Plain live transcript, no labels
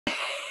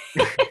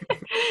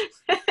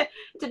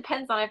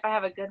Depends on if I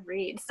have a good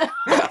read. So.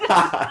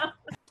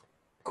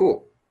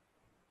 Cool.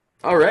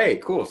 All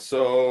right, cool.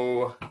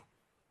 So,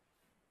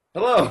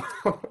 hello.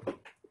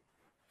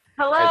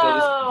 All right, so I'll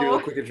just give you a Hello.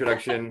 quick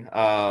introduction.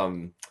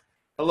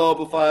 Hello,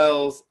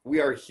 Opalophiles. We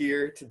are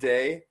here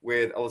today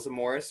with Alyssa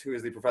Morris, who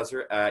is the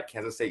professor at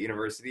Kansas State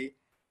University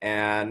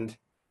and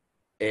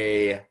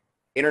a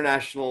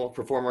international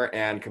performer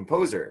and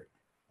composer.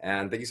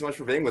 And thank you so much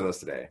for being with us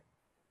today.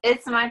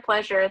 It's my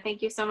pleasure.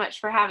 Thank you so much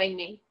for having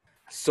me.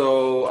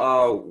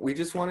 So we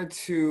just wanted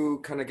to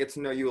kind of get to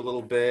know you a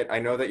little bit. I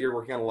know that you're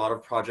working on a lot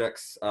of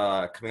projects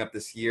coming up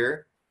this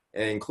year,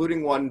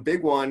 including one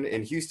big one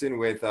in Houston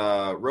with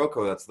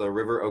ROCO, that's the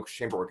River Oaks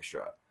Chamber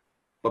Orchestra.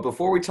 But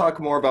before we talk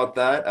more about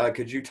that,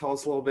 could you tell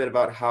us a little bit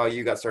about how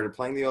you got started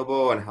playing the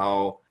oboe and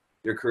how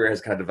your career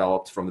has kind of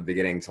developed from the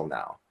beginning till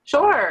now?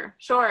 Sure,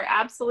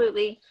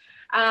 absolutely.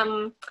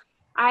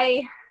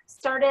 I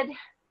started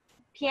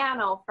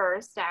piano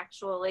first,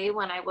 actually,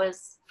 when I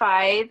was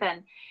 5,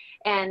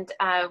 and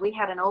we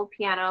had an old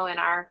piano in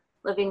our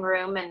living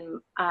room,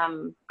 and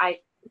I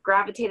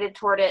gravitated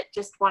toward it,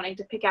 just wanting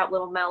to pick out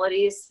little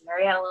melodies.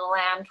 Mary Had a Little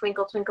Lamb,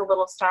 Twinkle Twinkle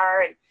Little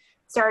Star, and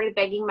started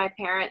begging my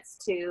parents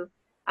to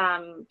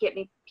get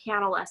me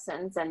piano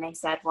lessons. And they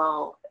said,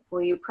 well,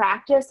 will you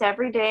practice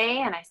every day?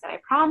 And I said, I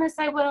promise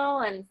I will.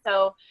 And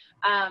so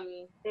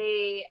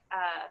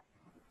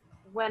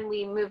when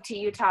we moved to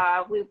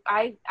Utah,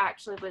 I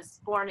actually was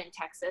born in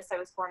Texas. I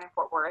was born in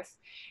Fort Worth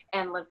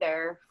and lived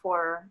there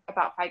for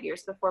about 5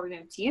 years before we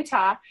moved to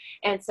Utah.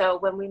 And so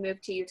when we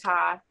moved to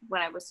Utah,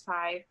 when I was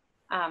 5,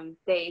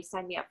 they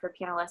signed me up for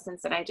piano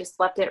lessons, and I just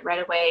loved it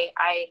right away.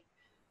 I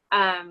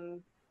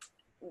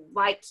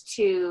liked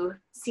to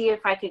see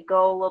if I could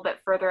go a little bit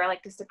further. I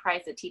like to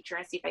surprise the teacher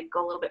and see if I could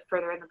go a little bit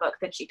further in the book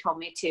than she told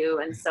me to.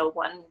 And so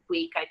one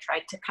week I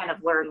tried to kind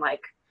of learn like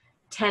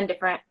 10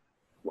 different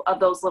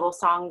of those little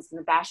songs in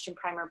the Bastion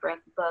Primer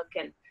book,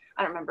 and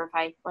I don't remember if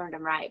I learned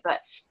them right, but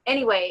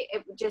anyway,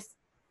 it just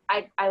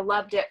I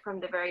loved it from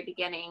the very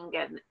beginning,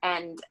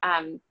 and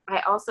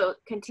I also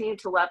continued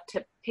to love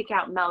to pick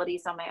out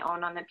melodies on my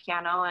own on the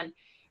piano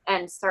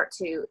and start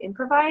to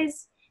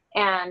improvise.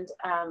 And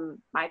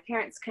my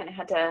parents kind of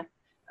had to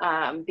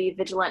be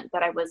vigilant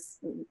that I was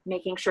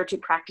making sure to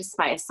practice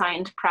my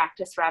assigned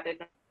practice rather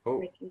than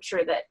making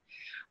sure that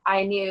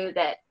I knew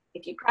that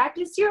if you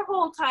practice your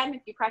whole time,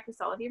 if you practice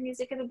all of your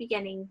music at the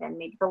beginning, then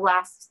maybe the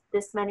last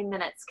this many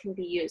minutes can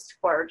be used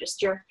for just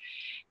your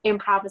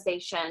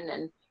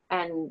improvisation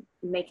and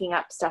making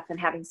up stuff and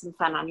having some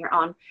fun on your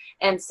own.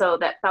 And so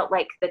that felt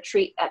like the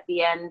treat at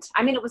the end.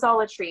 I mean, it was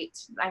all a treat.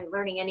 I'm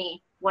learning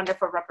any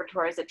wonderful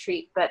repertoire is a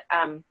treat, but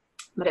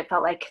it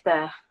felt like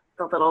the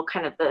little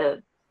kind of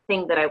the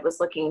thing that I was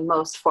looking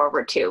most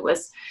forward to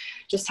was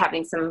just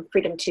having some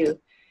freedom to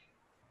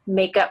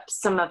make up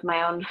some of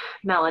my own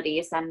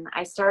melodies. And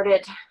I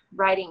started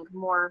writing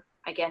more,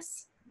 I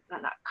guess,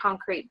 not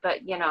concrete,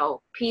 but,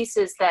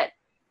 pieces that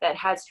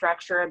had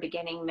structure, a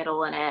beginning,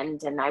 middle, and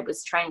end. And I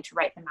was trying to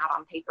write them out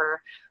on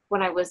paper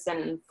when I was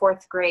in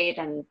 4th grade.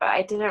 But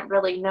I didn't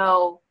really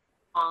know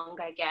song,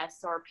 I guess,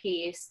 or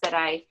piece that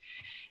I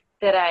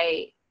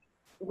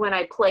when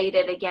I played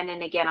it again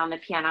and again on the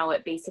piano,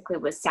 it basically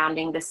was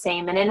sounding the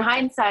same. And in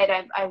hindsight,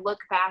 I look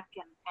back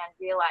and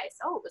realize,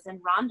 oh, it was in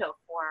rondo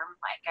form.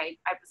 Like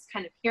I was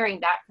kind of hearing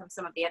that from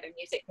some of the other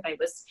music that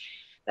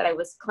I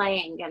was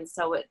playing. And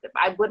so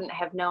I wouldn't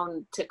have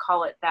known to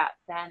call it that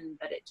then,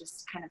 but it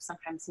just kind of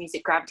sometimes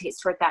music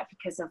gravitates toward that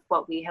because of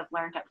what we have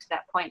learned up to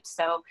that point.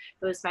 So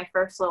it was my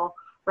first little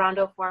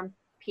rondo form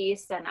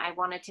piece, and I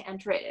wanted to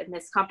enter it in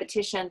this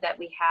competition that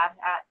we had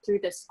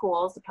through the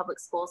schools, the public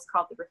schools,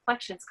 called the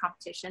Reflections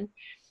Competition.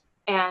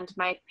 And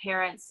my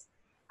parents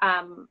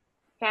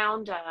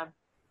found a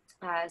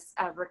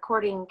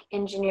recording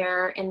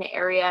engineer in the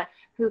area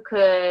who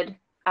could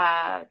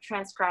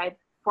transcribe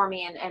for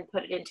me and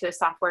put it into a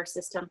software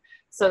system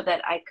so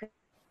that I could,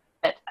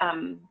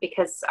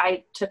 because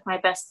I took my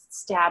best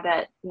stab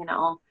at,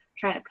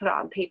 trying to put it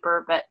on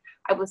paper, but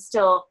I was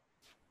still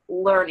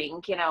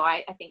learning.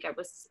 I think I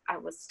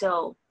was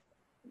still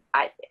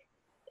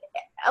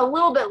a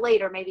little bit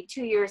later, maybe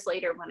 2 years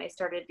later, when I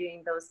started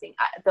doing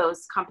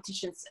those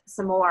competitions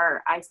some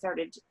more, I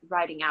started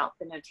writing out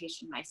the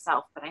notation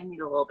myself, but I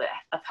needed a little bit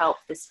of help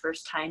this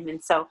first time.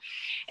 And so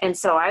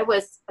I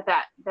was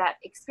that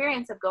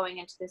experience of going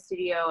into the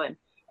studio and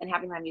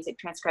having my music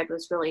transcribed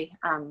was really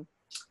had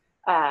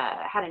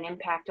an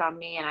impact on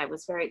me, and I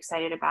was very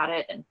excited about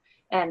it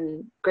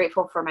and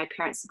grateful for my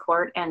parents'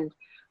 support. And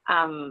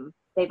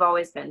they've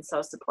always been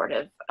so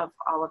supportive of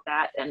all of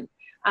that. And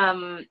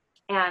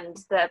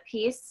the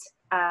piece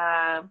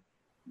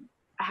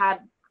had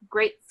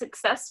great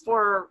success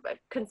for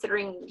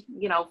considering,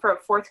 for a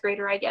 4th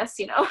grader, I guess,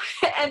 and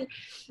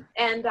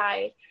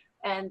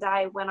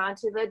I went on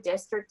to the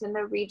district and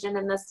the region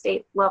and the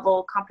state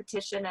level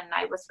competition. And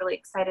I was really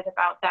excited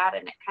about that.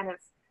 And it kind of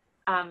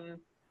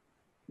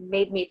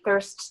made me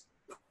thirst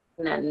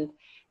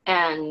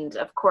And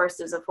of course,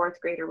 as a fourth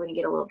grader, when you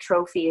get a little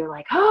trophy, you're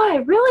like, oh, I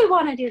really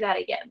want to do that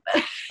again.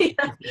 But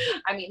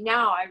I mean,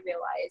 now I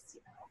realize,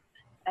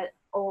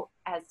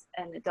 as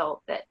an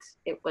adult, that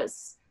it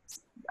was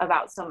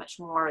about so much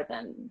more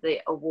than the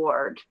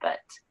award, but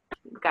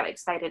got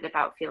excited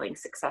about feeling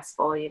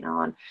successful,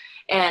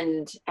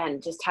 and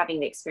just having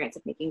the experience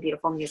of making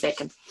beautiful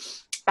music.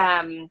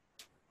 And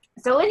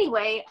so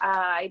anyway,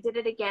 I did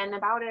it again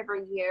about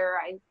every year.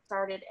 I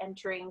started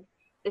entering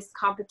this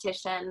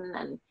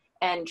competition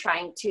and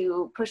trying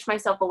to push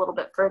myself a little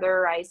bit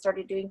further. I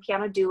started doing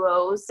piano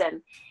duos,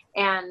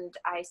 and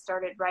I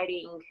started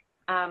writing.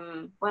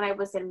 When I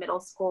was in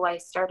middle school, I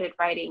started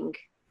writing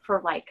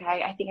for I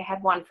think I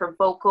had one for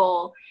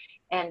vocal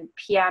and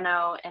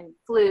piano and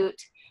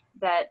flute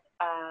that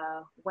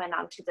went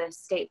on to the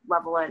state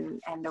level and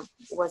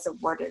was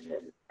awarded,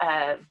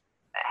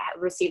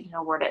 received an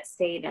award at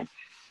state.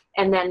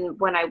 And then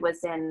when I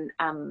was in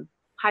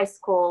high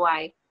school,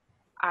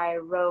 I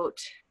wrote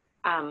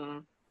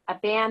a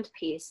band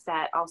piece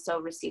that also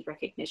received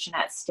recognition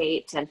at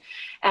state.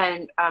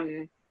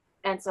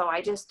 And so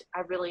I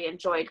really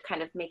enjoyed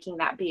kind of making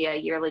that be a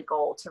yearly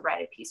goal to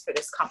write a piece for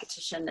this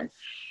competition,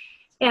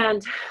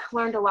 and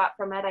learned a lot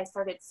from it. I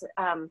started,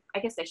 I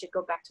guess I should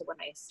go back to when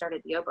I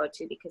started the oboe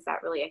too, because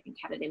that really, I think,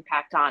 had an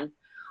impact on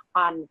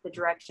the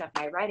direction of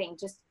my writing.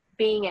 Just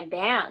being in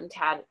band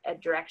had an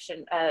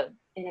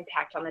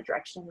impact on the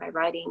direction of my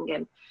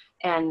writing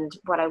and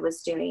what I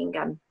was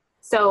doing.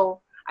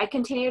 So I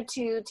continued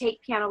to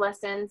take piano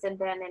lessons, and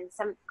then in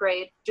 7th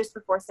grade, just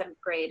before 7th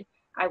grade,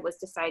 I was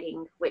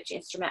deciding which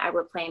instrument I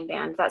would play in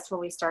band. That's when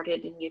we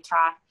started in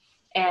Utah,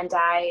 and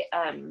I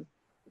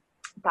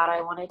thought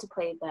I wanted to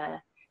play the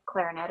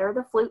clarinet or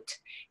the flute.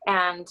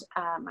 And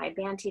my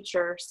band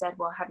teacher said,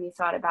 well, have you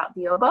thought about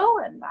the oboe?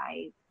 And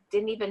I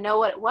didn't even know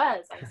what it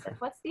was. I said,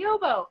 what's the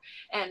oboe?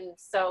 And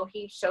so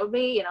he showed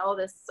me,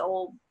 this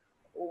old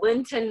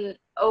Linton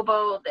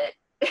oboe that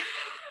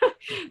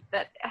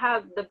that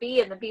had the B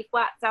and the B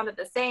flat sounded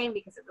the same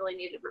because it really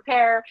needed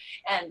repair.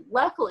 And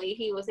luckily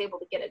he was able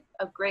to get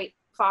a great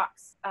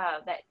Fox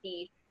that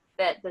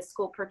the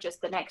school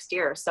purchased the next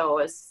year.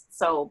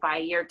 So by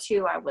year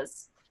 2, I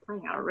was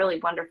playing on a really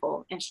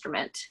wonderful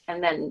instrument.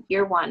 And then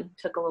year 1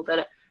 took a little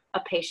bit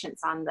of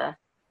patience on the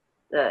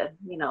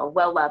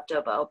well-loved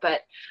oboe,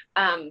 but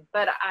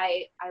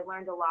I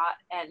learned a lot,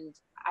 and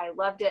I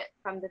loved it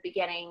from the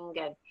beginning,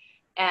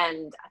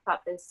 and I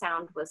thought the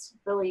sound was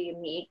really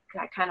unique.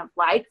 I kind of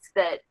liked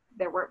that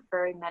there weren't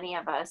very many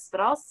of us,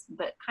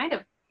 but kind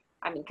of,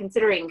 I mean,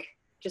 considering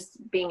just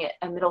being at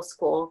a middle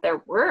school,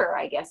 there were,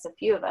 I guess, a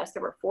few of us.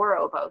 There were 4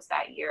 oboes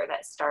that year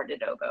that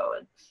started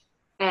oboe,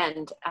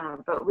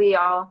 but we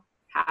all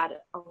had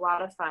a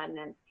lot of fun,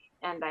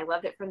 and I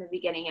loved it from the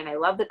beginning, and I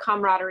love the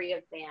camaraderie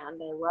of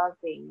band. I love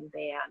being in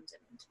band,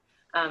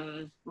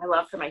 and I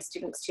love for my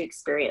students to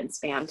experience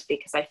band,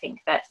 because I think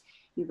that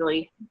you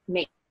really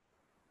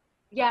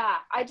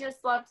I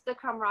just loved the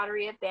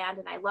camaraderie of band,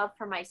 and I love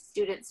for my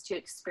students to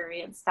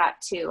experience that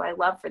too. I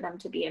love for them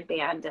to be in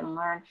band and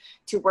learn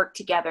to work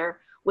together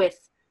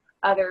with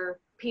other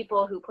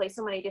people who play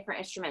so many different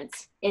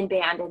instruments in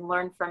band, and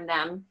learn from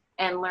them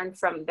and learn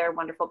from their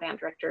wonderful band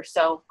director.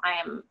 So I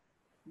am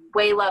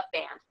way love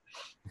band.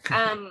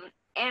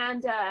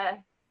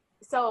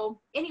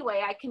 So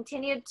anyway, I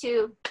continued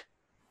to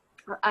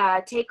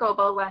take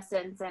oboe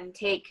lessons and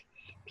take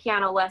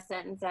piano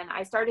lessons, and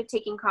I started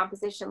taking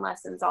composition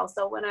lessons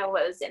also when I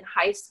was in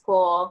high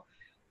school.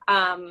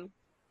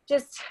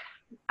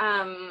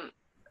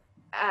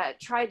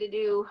 Tried to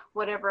do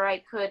whatever I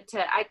could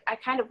I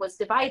kind of was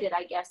divided,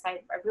 I guess. I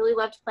really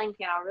loved playing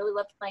piano. I really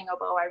loved playing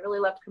oboe. I really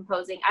loved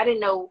composing. I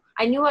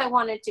knew I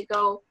wanted to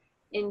go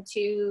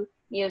into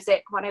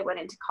music when I went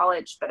into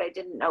college, but I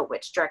didn't know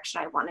which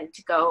direction I wanted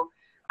to go,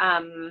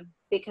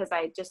 because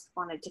I just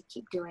wanted to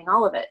keep doing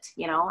all of it.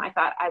 I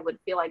thought I would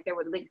feel like there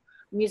would be a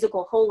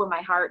musical hole in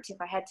my heart if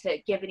I had to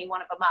give any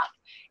one of them up.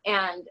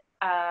 And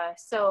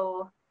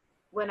so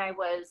when I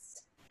was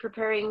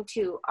preparing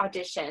to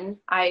audition,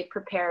 I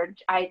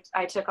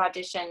took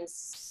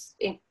auditions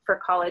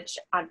for college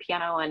on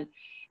piano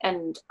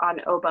and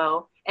on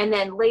oboe. And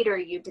then later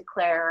you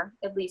declare,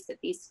 at least at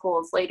these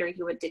schools, later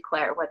you would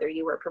declare whether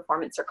you were a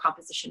performance or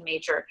composition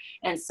major.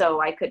 And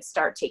so I could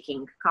start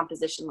taking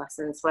composition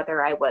lessons,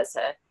 whether I was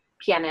a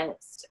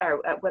pianist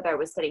or whether I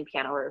was studying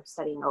piano or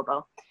studying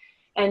oboe.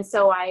 And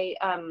so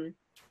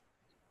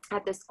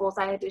at the schools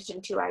I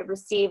auditioned to, I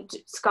received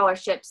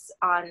scholarships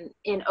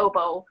in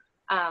oboe,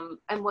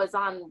 and was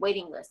on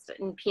waiting list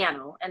in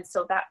piano. And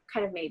so that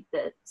kind of made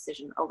the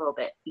decision a little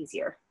bit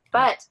easier.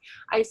 But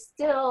I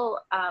still,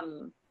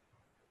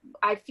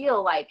 I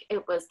feel like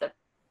it was the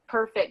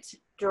perfect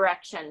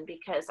direction,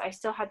 because I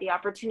still had the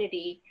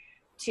opportunity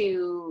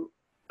to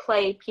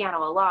play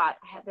piano a lot.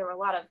 There were a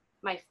lot of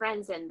my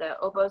friends in the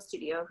oboe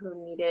studio who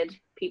needed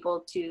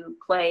people to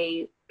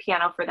play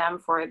piano for them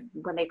for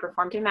when they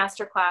performed in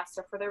master class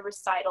or for their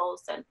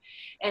recitals.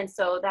 And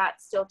so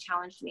that still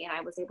challenged me, and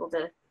I was able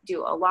to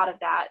do a lot of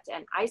that.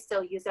 And I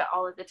still use it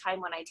all of the time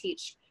when I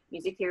teach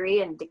music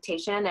theory and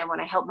dictation, and when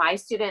I help my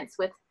students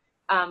with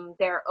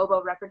their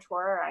oboe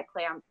repertoire. I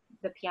play on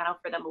the piano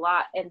for them a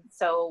lot, and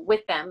so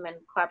with them and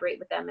collaborate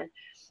with them,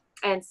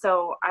 and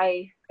so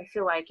I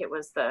feel like it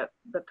was the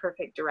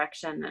perfect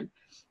direction,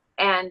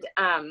 and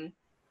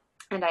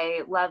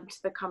I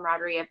loved the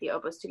camaraderie of the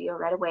oboe studio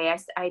right away.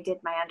 I did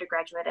my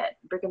undergraduate at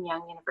Brigham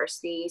Young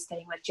University,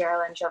 studying with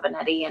Geraldine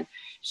Giovanetti, and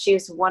she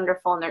was a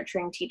wonderful,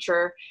 nurturing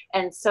teacher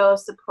and so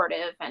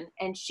supportive.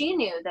 And she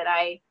knew that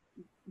I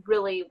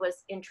really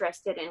was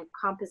interested in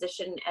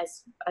composition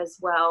as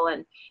well,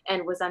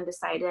 and was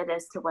undecided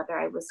as to whether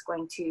I was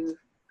going to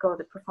go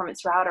the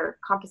performance route or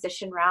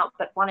composition route,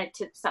 but wanted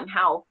to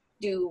somehow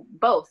do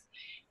both.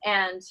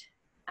 And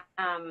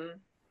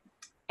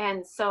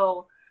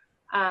so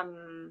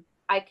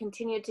I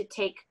continued to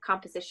take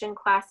composition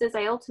classes.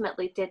 I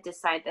ultimately did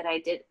decide that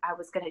I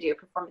was going to do a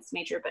performance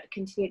major, but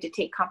continued to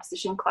take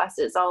composition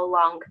classes all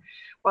along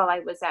while I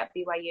was at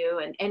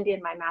BYU, and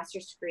in my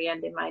master's degree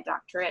and in my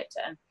doctorate,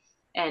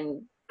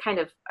 and kind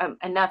of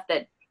enough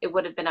that it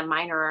would have been a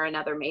minor or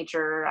another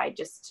major. I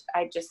just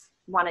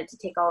wanted to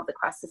take all of the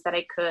classes that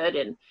I could,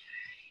 and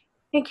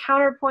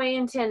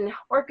counterpoint and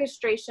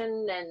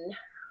orchestration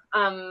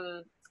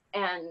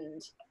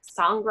and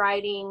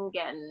songwriting.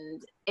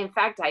 And in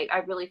fact,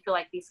 I really feel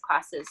like these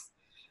classes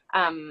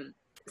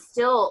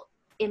still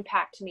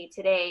impact me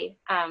today.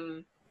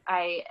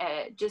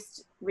 I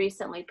just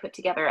recently put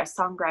together a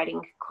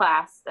songwriting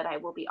class that I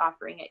will be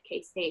offering at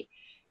K-State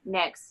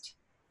next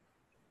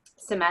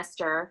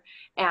semester,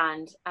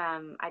 and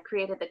I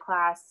created the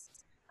class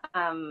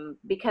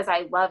because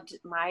I loved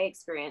my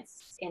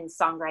experience in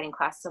songwriting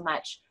class so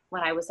much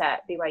when I was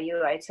at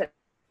BYU. I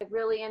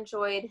really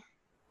enjoyed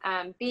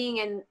being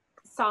in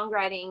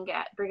songwriting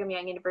at Brigham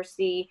Young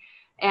University,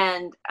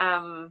 and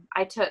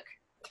I took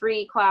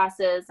 3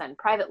 classes and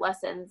private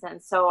lessons,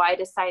 and so I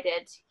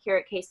decided here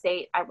at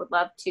K-State I would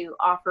love to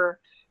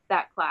offer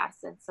that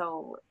class, and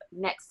so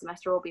next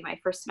semester will be my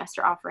first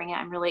semester offering it.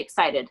 I'm really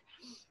excited.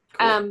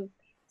 Cool.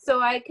 So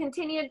I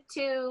continued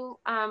to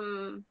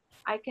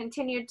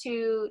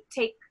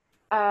take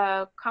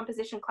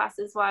composition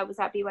classes while I was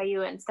at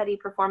BYU and study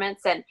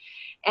performance, and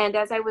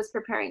as I was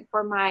preparing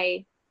for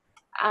my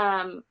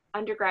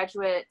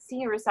undergraduate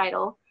senior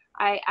recital,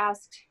 I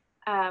asked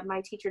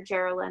my teacher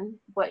Geraldine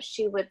what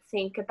she would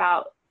think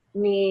about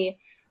me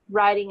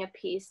writing a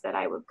piece that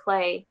I would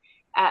play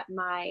at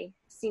my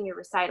senior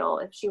recital,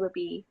 if she would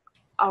be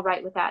all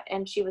right with that.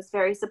 And she was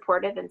very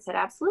supportive and said,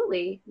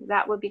 absolutely,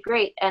 that would be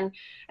great. And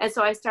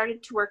so I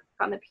started to work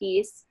on the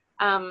piece.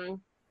 And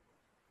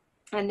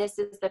this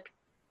is the,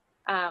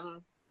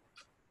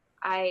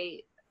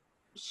 I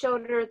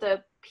showed her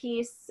the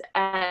piece,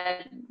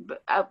 and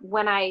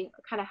when I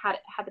kind of had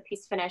the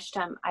piece finished,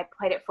 I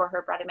played it for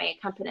her, brought in my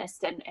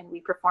accompanist, and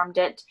we performed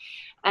it.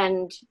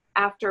 And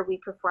after we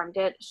performed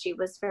it, she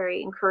was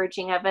very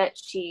encouraging of it.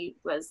 She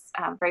was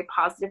very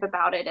positive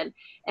about it,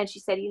 and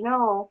she said, you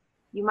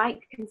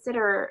might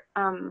consider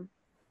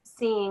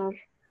seeing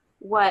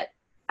what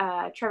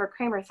Trevor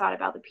Kramer thought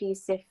about the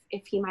piece,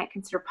 if he might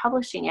consider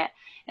publishing it.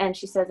 And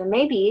she says, and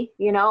maybe,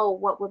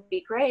 what would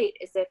be great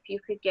is if you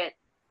could get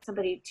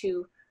somebody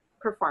to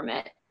perform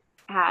it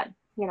at,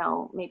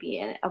 maybe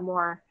a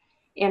more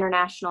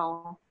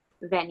international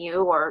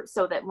venue, or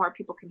so that more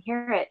people can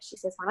hear it. She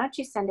says, why don't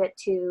you send it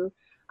to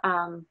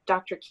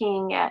Dr.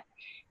 King at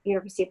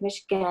University of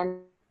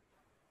Michigan.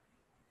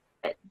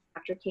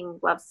 Dr. King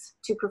loves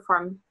to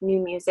perform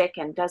new music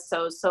and does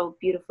so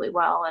beautifully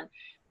well.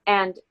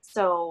 And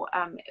so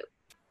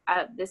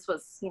this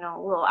was, a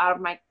little out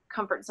of my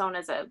comfort zone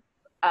as a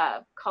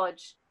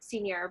college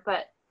senior,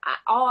 but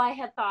all I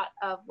had thought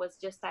of was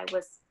just, I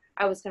was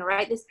going to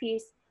write this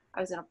piece. I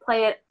was going to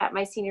play it at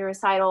my senior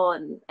recital,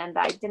 and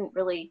I didn't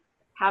really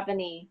have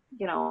any,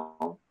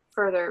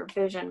 further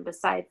vision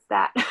besides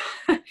that.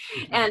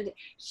 And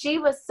she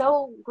was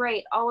so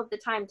great all of the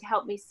time to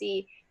help me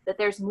see that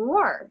there's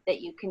more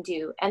that you can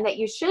do and that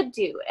you should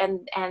do,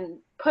 and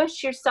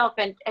push yourself.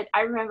 And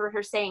I remember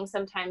her saying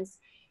sometimes,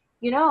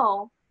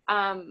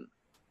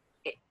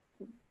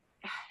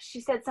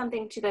 she said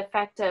something to the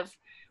effect of,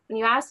 when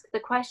you ask the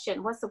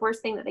question, what's the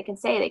worst thing that they can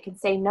say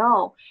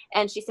no.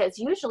 And she says,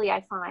 usually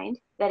I find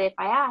that if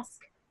I ask,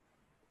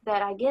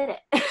 that I get it.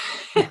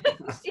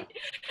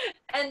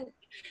 And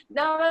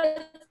no,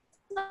 it's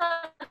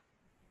not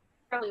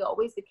really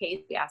always the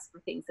case. We ask for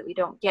things that we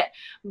don't get.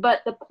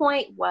 But the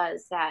point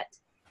was that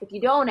if you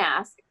don't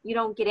ask, you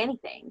don't get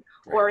anything.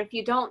 Right. Or if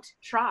you don't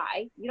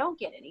try, you don't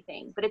get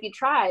anything. But if you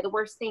try, the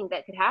worst thing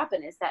that could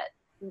happen is that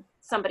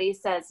somebody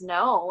says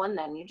no, and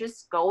then you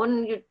just go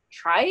and you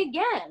try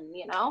again,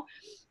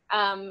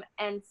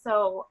 and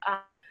so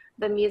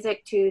the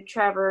music to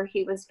Trevor,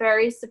 he was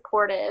very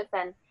supportive,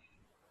 and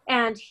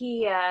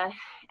he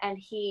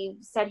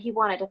said he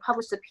wanted to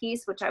publish the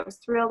piece, which I was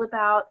thrilled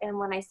about. And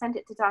when I sent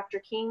it to Dr.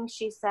 King,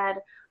 she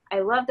said, I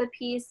love the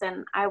piece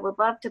and I would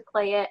love to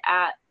play it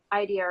at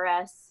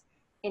IDRS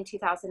in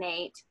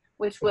 2008,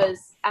 which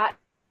was at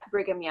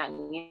Brigham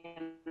Young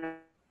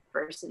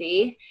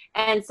University.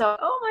 And so,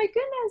 oh my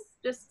goodness,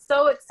 just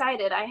so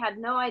excited. I had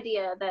no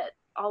idea that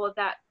all of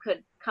that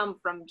could come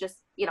from just,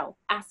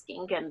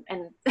 asking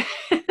and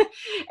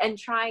and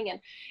trying,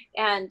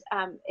 and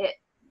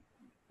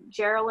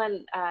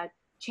Geraldine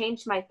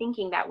changed my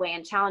thinking that way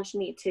and challenged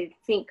me to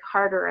think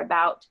harder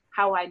about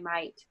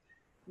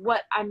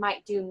what I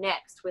might do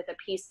next with a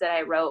piece that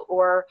I wrote,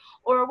 or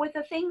with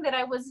a thing that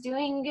I was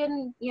doing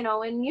in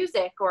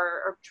music,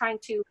 or trying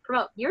to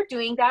promote. You're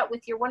doing that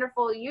with your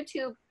wonderful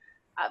YouTube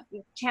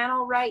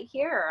channel right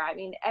here. I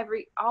mean,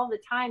 all the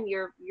time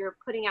you're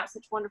putting out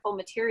such wonderful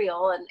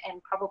material,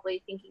 and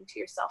probably thinking to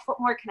yourself, what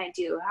more can I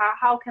do?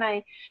 How can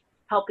I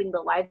helping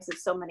the lives of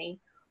so many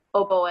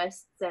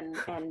oboists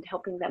and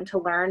helping them to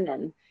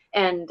learn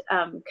and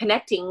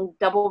connecting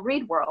double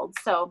reed worlds.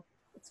 So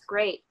it's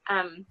great.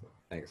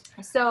 Thanks.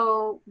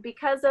 So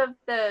because of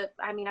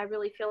I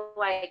really feel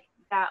like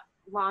that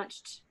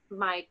launched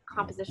my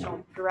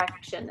compositional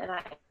direction, and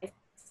I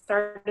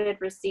started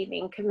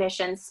receiving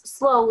commissions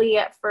slowly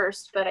at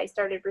first, but I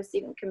started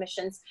receiving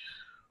commissions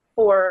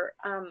for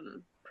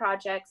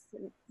projects.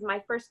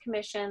 My first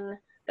commission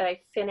that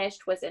I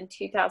finished was in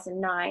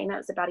 2009. That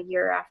was about a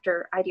year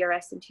after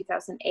IDRS in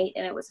 2008,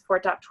 and it was for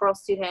a doctoral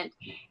student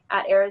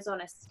at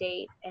Arizona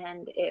State,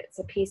 and it's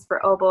a piece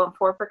for oboe and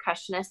 4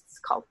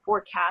 percussionists called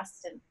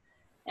Forecast,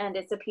 and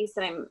it's a piece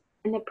that I'm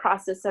in the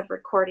process of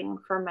recording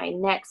for my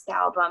next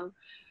album.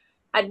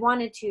 I'd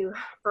wanted to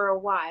for a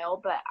while,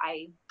 but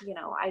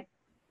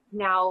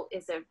now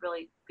is a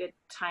really good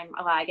time.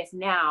 Well, I guess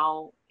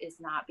now is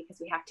not, because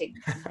we have to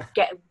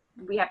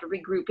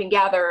regroup and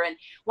gather. And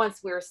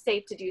once we're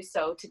safe to do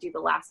so, to do the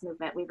last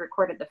movement, we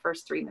recorded the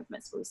first 3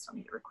 movements, but we still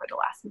need to record the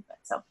last movement.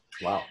 So,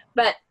 wow.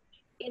 But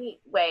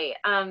anyway,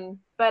 and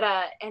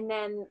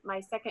then my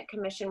second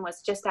commission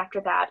was just after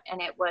that.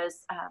 And it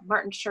was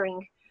Martin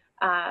Schuring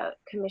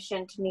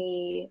commissioned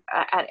me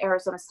at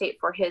Arizona State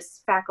for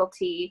his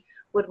faculty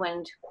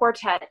woodwind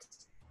quartet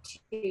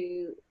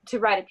to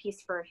write a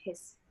piece for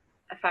his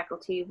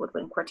faculty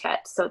woodwind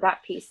quartet. So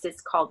that piece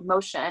is called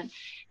Motion,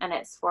 and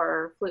it's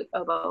for flute,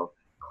 oboe,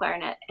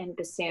 clarinet, and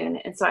bassoon.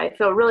 And so I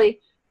feel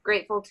really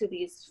grateful to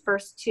these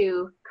first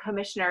 2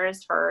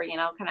 commissioners for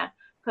kind of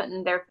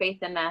putting their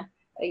faith in a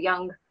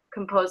young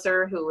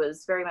composer who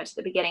was very much at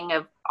the beginning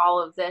of all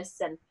of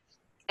this, and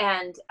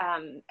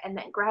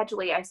then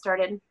gradually I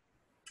started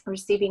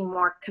receiving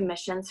more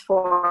commissions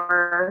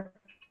for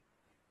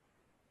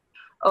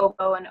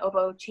oboe and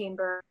oboe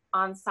chamber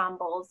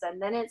ensembles.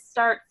 And then it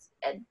starts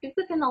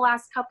within the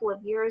last couple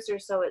of years or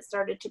so, it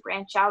started to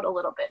branch out a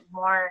little bit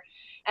more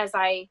as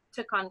I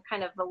took on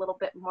kind of a little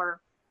bit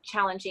more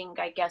challenging,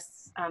 I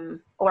guess,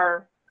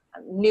 or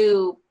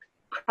new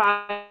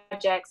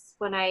projects.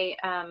 When I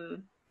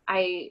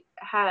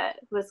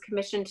was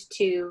commissioned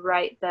to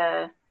write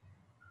the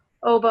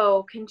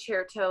oboe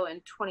concerto in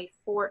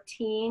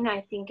 2014,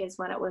 I think is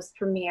when it was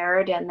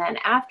premiered. And then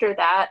after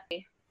that,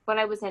 when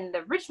I was in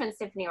the Richmond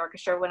Symphony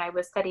Orchestra, when I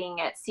was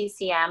studying at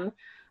CCM,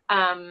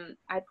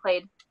 I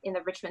played in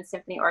the Richmond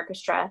Symphony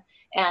Orchestra,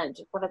 and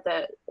one of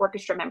the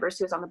orchestra members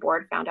who was on the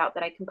board found out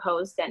that I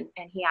composed, and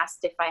he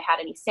asked if I had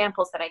any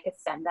samples that I could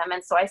send them.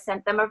 And so I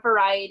sent them a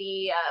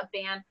variety, a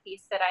band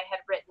piece that I had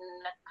written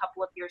a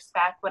couple of years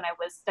back when I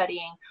was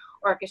studying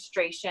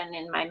orchestration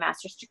in my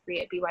master's degree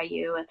at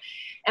BYU,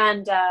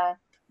 and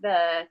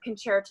the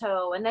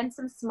concerto, and then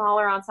some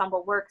smaller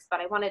ensemble works,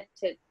 but I wanted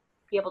to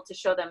be able to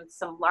show them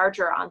some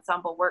larger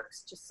ensemble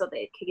works just so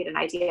they could get an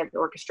idea of the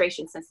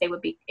orchestration, since they would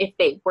be, if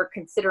they were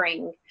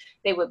considering,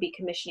 they would be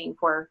commissioning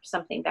for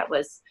something that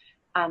was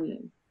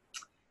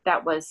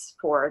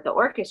for the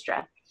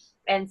orchestra.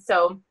 And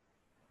so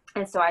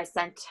I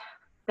sent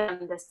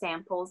them the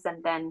samples,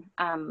 and then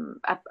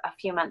a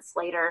few months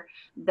later,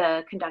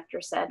 the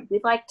conductor said,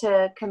 we'd like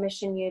to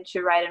commission you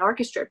to write an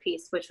orchestra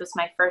piece, which was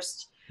my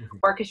first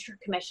orchestra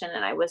commission,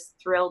 and I was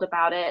thrilled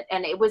about it.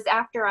 And it was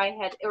after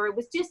it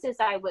was just as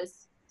I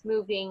was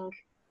moving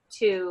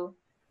to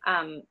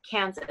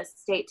Kansas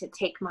State to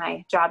take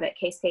my job at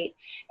K-State.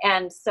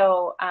 And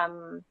so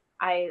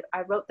I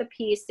wrote the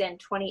piece in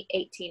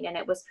 2018, and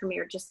it was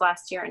premiered just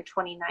last year in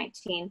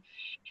 2019.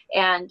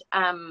 And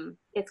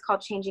it's called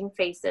Changing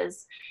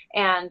Faces,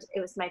 and it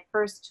was my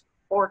first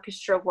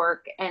orchestra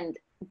work.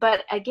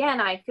 But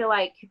again, I feel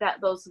like that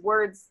those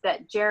words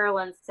that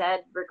Geraldine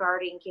said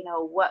regarding,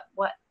 what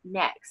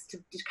next,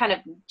 just kind of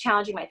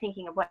challenging my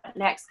thinking of what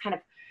next, kind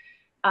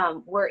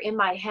of were in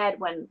my head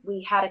when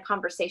we had a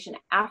conversation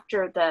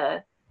after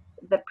the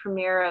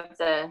premiere of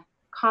the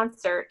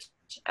concert,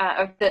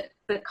 of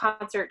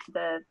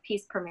the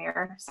piece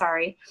premiere,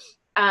 sorry.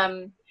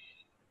 And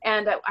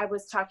I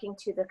was talking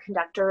to the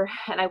conductor,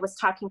 and I was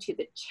talking to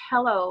the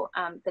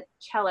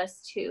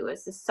cellist who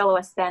is the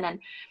soloist then,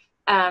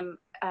 and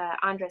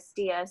Andres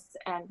Diaz,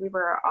 and we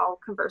were all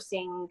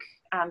conversing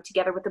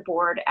together with the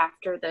board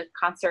after the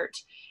concert.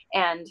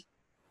 And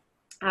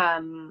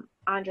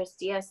Andres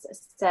Diaz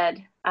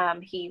said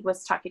he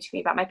was talking to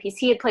me about my piece.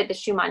 He had played the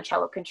Schumann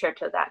cello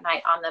concerto that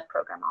night on the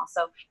program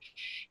also,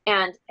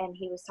 and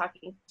he was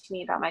talking to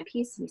me about my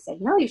piece, and he said,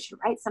 you should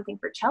write something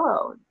for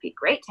cello. It'd be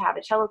great to have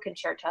a cello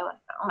concerto. And I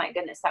thought, oh my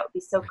goodness, that would be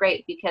so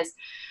great, because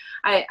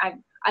I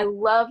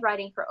love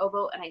writing for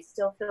oboe, and I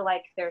still feel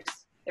like there's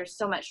there's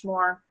so much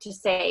more to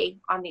say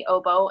on the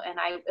oboe, and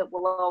it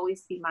will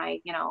always be my,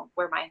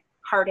 where my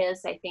heart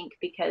is, I think,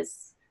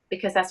 because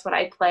that's what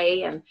I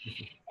play,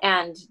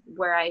 and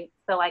where I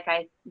feel like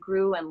I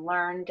grew and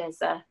learned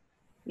as a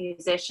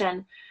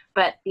musician.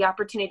 But the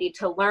opportunity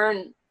to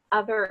learn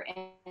other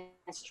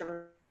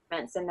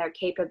instruments and their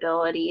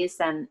capabilities,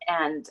 and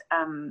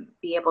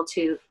be able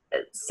to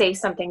say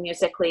something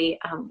musically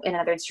in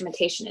other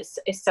instrumentation is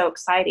so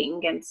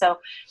exciting.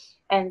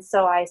 And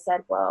so I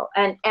said, well,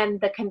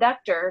 and the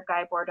conductor,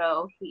 Guy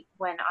Bordeaux,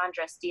 when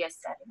Andres Diaz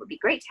said it would be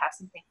great to have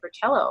something for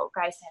cello,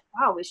 Guy said,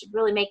 wow, we should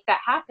really make that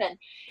happen.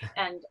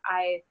 And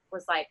I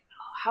was like,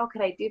 oh, how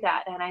could I do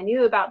that? And I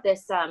knew about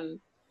this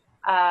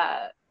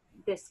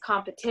this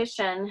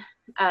competition,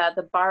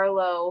 the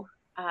Barlow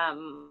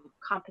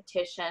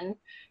competition,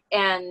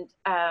 and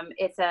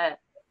it's a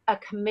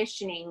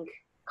commissioning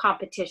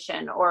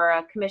competition, or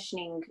a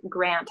commissioning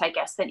grant, I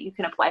guess, that you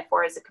can apply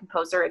for as a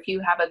composer if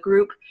you have a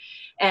group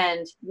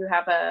and you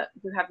have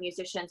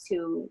musicians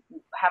who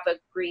have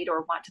agreed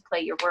or want to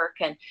play your work,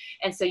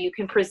 and so you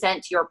can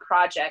present your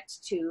project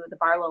to the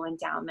Barlow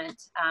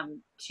Endowment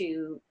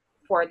to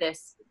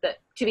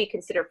be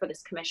considered for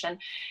this commission.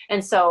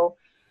 And so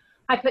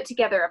I put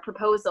together a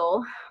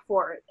proposal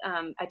for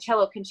a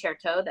cello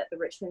concerto that the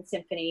Richmond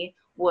Symphony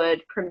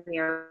would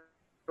premiere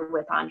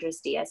with Andres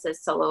Diaz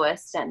as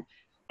soloist,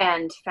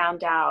 and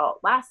found out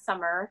last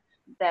summer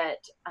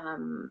that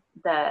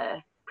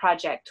the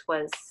project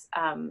was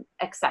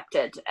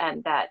accepted,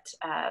 and that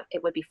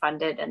it would be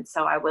funded. And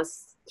so I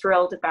was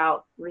thrilled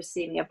about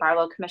receiving a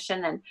Barlow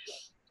commission,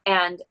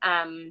 and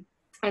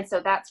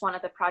so that's one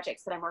of the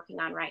projects that I'm working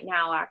on right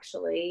now,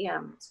 actually. I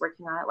was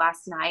working on it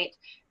last night,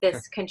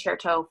 this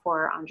concerto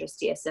for Andres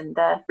Diaz and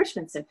the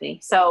Richmond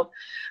Symphony. So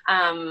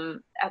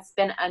that's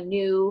been a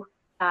new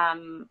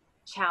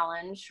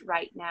challenge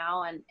right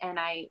now, and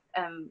I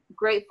am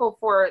grateful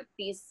for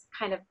these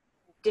kind of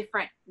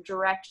different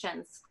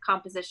directions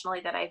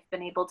compositionally that I've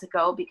been able to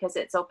go, because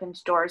it's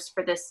opened doors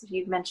for this.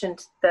 You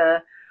mentioned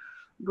the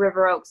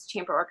River Oaks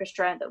Chamber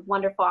Orchestra, the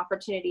wonderful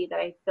opportunity that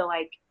I feel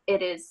like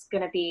it is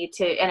going to be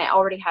and it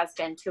already has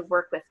been, to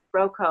work with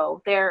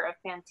ROCO. They're a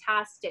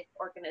fantastic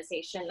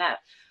organization that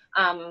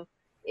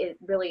it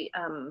really,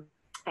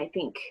 I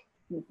think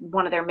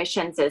one of their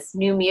missions is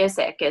new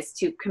music, is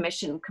to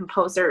commission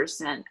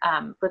composers and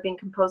living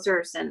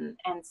composers. And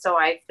so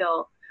I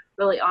feel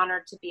really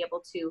honored to be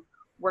able to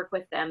work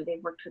with them.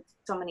 They've worked with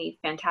so many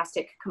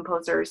fantastic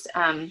composers.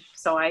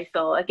 So I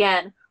feel,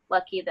 again,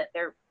 lucky that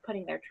they're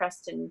putting their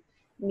trust in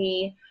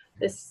me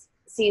this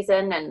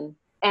season.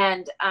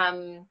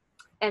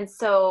 And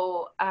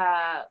so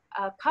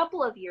a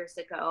couple of years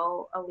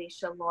ago,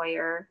 Alicia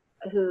Lawyer,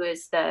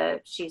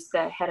 she's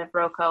the head of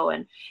ROCO,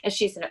 and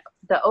she's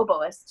the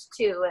oboist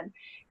too,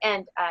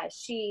 and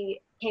she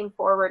came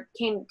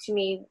to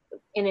me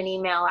in an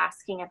email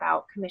asking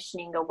about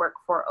commissioning a work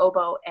for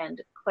oboe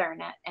and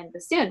clarinet and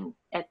bassoon,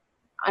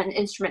 an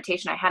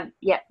instrumentation I hadn't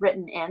yet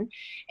written in,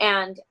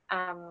 and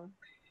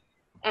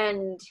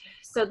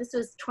so this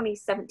was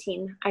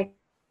 2017, I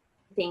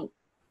think,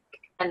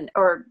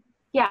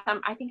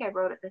 I think I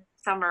wrote it the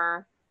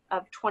summer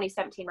of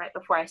 2017, right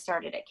before I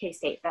started at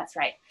K-State. That's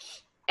right.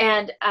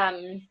 And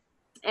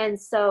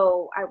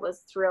so I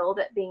was thrilled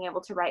at being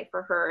able to write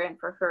for her and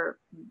for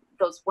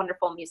those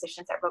wonderful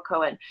musicians at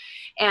ROCO.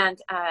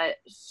 And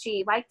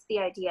she liked the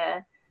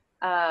idea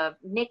of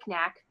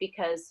knick-knack,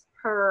 because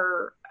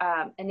her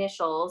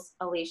initials,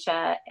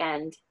 Alicia,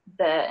 and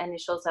the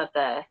initials of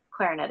the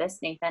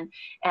clarinetist, Nathan,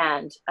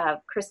 and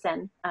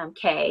Kristen,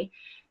 K,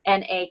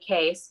 and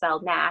AK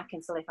spelled knack,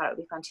 and so they thought it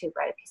would be fun to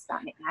write a piece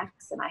about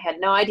knickknacks, and I had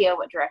no idea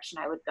what direction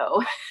I would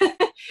go.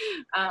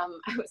 I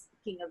was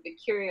thinking of the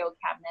curio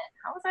cabinet.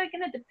 How was I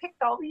going to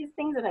depict all these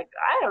things? And I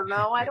don't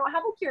know. I don't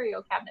have a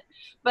curio cabinet.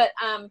 But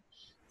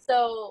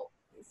so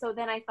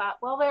then I thought,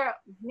 well,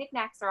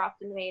 knickknacks are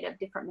often made of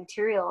different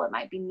material. It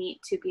might be neat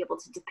to be able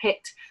to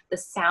depict the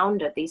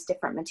sound of these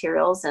different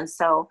materials. And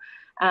so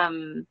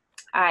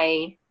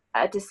I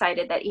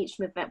decided that each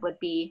movement would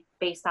be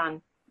based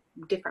on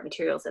different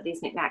materials that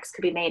these knickknacks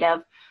could be made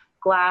of,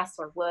 glass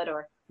or wood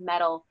or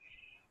metal.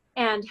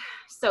 And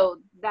so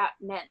that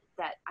meant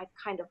that I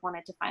kind of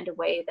wanted to find a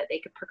way that they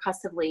could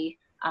percussively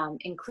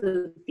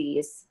include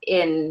these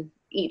in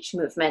each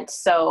movement.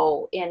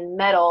 So in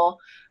metal,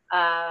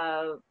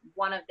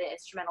 one of the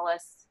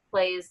instrumentalists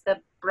plays the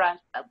brush,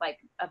 like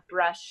a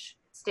brush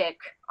stick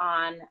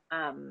on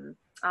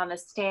the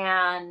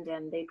stand,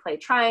 and they play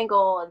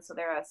triangle, and so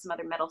there are some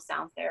other metal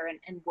sounds there.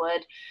 And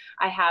wood,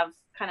 I have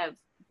kind of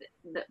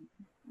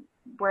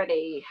where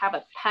they have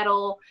a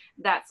pedal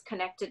that's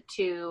connected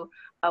to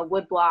a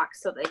wood block,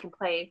 so they can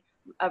play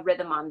a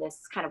rhythm on this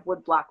kind of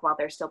wood block while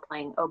they're still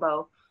playing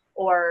oboe.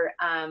 Or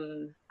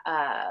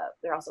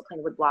they're also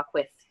playing wood block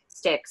with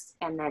sticks.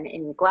 And then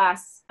in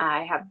glass,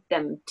 I have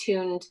them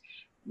tuned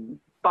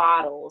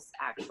bottles.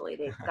 Actually,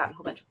 they've got a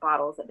whole bunch of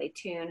bottles that they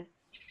tune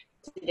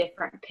to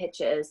different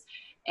pitches,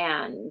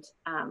 and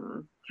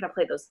kind of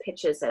play those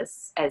pitches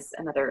as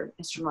another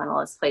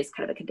instrumentalist plays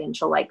kind of a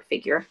cadential like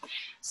figure.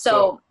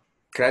 So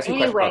Can I ask you a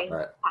question about Anyway,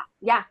 that?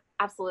 yeah,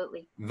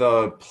 absolutely.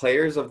 The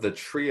players of the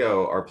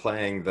trio are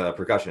playing the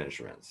percussion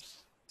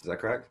instruments. Is that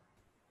correct?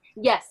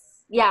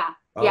 Yes, yeah,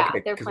 yeah.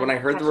 Okay, They're because when playing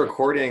I heard the percussion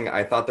recording,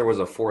 instruments. I thought there was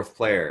a fourth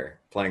player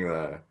playing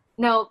the.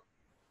 No,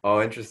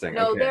 Oh, interesting.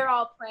 no, Okay. they're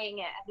all playing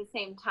it at the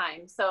same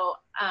time. So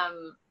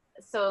um,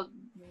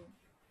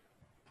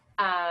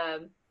 I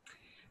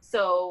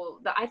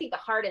think the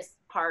hardest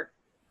part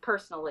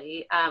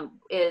personally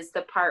is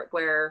the part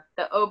where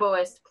the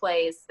oboist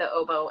plays the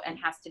oboe and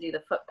has to do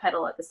the foot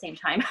pedal at the same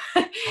time.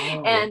 Oh,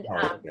 And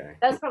wow, okay.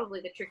 that's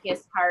probably the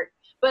trickiest part.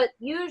 But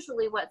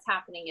usually what's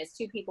happening is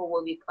two people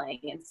will be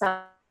playing and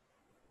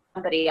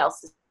somebody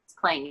else is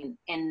playing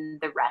in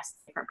the rest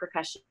different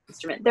percussion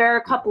instrument. There are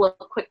a couple of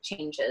quick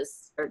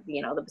changes, or the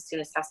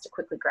bassoonist has to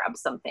quickly grab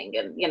something,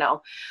 and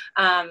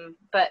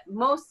but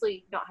mostly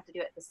you don't have to do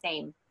it at the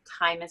same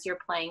time as you're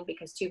playing,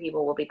 because two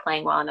people will be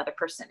playing while another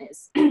person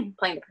is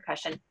playing the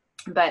percussion.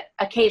 But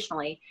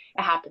occasionally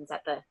it happens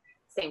at the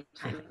same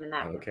time, and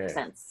that Okay.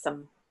 presents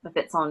some of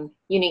its own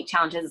unique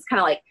challenges. It's kind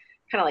of like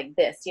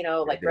this, Yeah,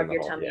 like doing rub the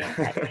your whole, tummy and yeah.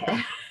 pat your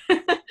head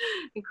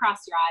and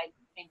cross your eyes at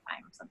the same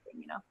time or something.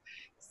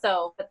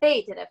 So, but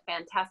they did a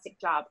fantastic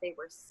job. They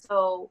were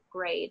so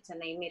great, and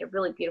they made a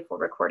really beautiful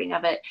recording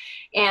of it.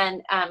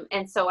 And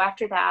so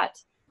after that,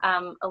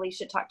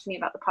 Alicia talked to me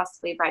about the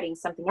possibility of writing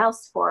something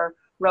else for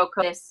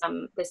Rocco, this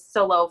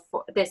solo,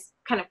 for this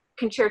kind of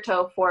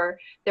concerto for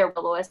their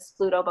soloist,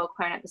 flute, oboe,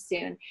 clarinet,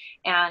 bassoon,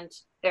 and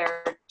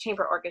their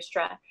chamber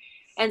orchestra.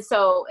 And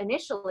so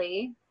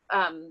initially,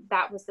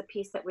 that was the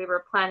piece that we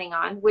were planning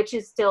on, which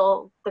is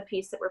still the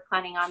piece that we're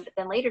planning on. But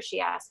then later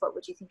she asked, what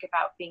would you think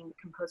about being the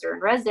composer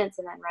in residence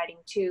and then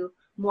writing 2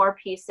 more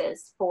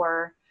pieces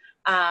for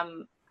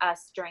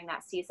us during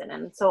that season?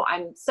 And so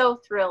I'm so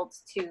thrilled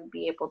to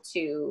be able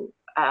to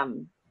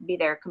be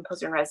their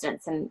composer in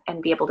residence and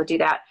be able to do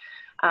that.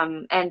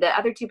 And the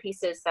other 2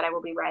 pieces that I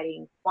will be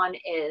writing, one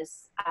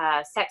is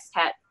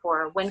sextet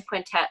for wind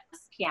quintet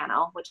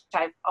piano, which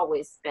I've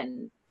always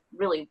been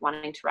really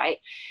wanting to write,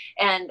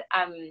 and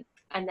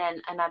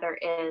then another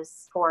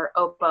is for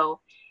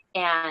oboe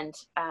and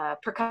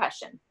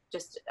percussion,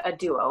 just a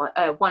duo,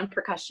 one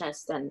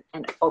percussionist and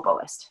an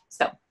oboist.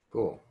 So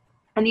Cool.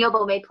 and the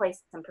oboe may play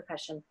some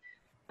percussion,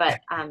 but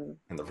And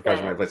the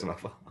percussion might play some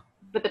of.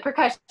 the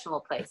percussion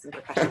will play some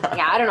percussion.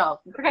 Yeah, I don't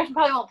know. The percussion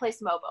probably won't play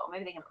some oboe.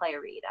 Maybe they can play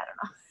a reed. I don't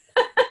know.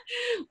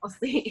 We'll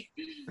see.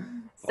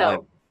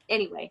 So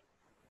anyway,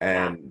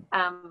 yeah. And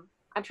I'm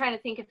trying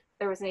to think if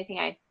there was anything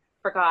I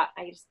forgot.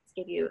 I just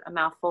gave you a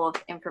mouthful of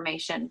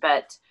information,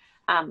 but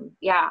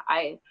yeah,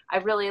 I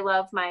really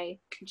love my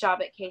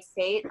job at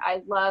K-State.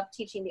 I love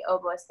teaching the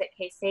oboists at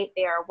K-State.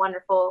 They are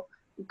wonderful,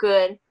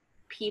 good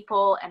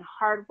people and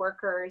hard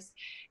workers,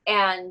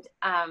 and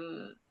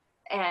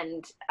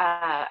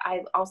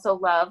I also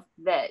love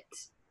that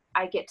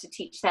I get to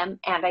teach them,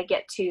 and I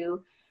get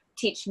to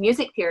teach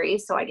music theory,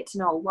 so I get to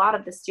know a lot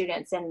of the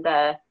students in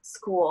the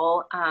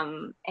school,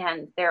 and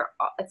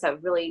it's a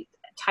really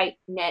tight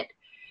knit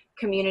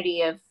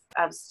community of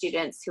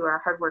students who are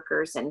hard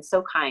workers and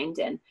so kind,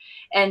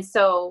 and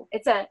so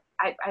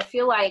I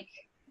feel like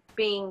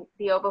being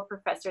the oboe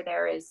professor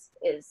there is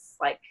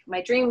like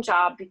my dream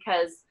job,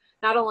 because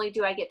not only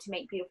do I get to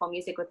make beautiful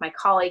music with my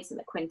colleagues in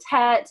the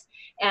quintet,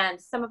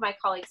 and some of my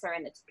colleagues are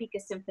in the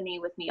Topeka Symphony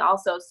with me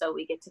also, so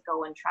we get to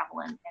go and travel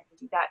and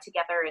do that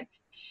together,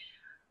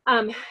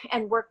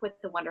 and work with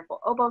the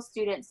wonderful oboe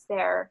students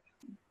there.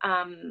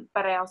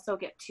 But I also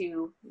get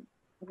to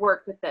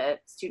work with the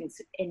students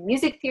in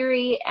music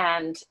theory,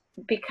 and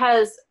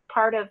because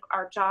part of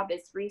our job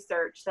is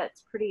research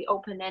that's pretty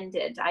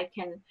open-ended, I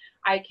can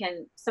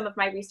some of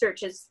my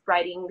research is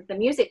writing the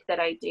music that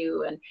I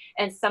do,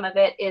 and some of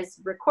it is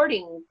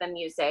recording the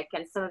music,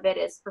 and some of it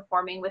is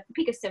performing with the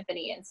Topeka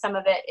Symphony, and some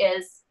of it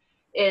is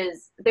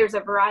there's a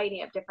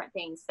variety of different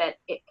things that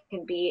it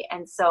can be.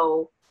 And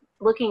so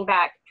looking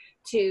back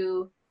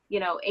to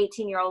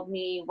 18-year-old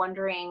me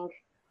wondering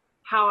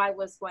how I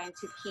was going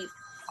to keep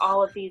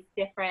all of these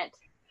different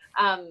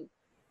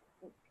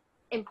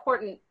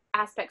important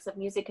aspects of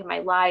music in my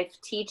life,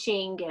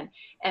 teaching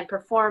and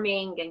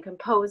performing and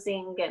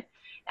composing, and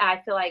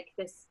I feel like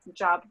this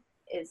job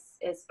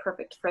is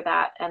perfect for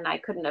that, and I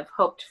couldn't have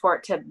hoped for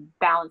it to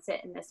balance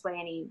it in this way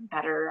any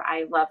better.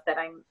 I love that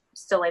I'm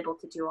still able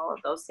to do all of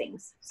those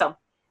things. So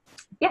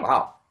yeah.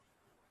 Wow.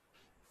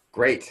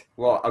 Great.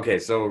 Well, okay,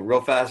 so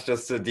real fast,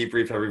 just to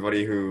debrief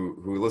everybody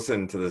who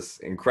listened to this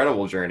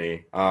incredible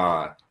journey.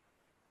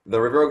 The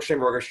River Oaks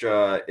Chamber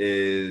Orchestra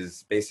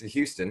is based in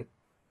Houston,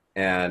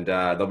 and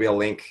there'll be a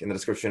link in the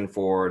description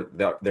for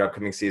their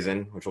upcoming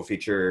season, which will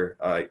feature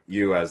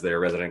you as their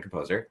resident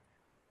composer.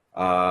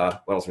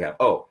 What else we have?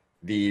 Oh,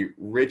 the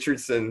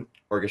Richardson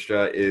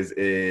Orchestra is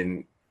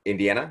in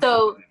Indiana.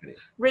 So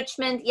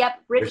Richmond,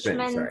 yep,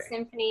 Richmond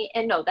Symphony,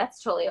 and no,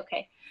 that's totally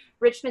okay.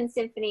 Richmond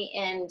Symphony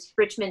in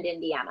Richmond,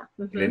 Indiana.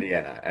 Mm-hmm. In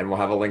Indiana, and we'll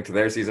have a link to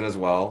their season as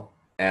well.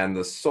 And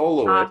the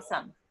soloist,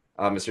 awesome.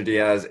 Mr.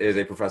 Diaz, is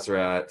a professor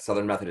at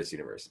Southern Methodist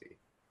University.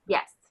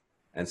 Yes.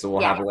 And so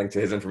we'll have a link to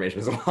his information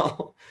as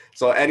well.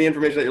 So any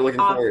information that you're looking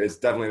for is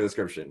definitely in the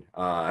description.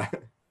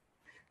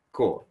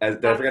 Cool. Did I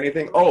That's forget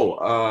anything?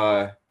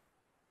 Oh,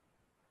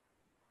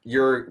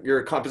 really,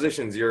 your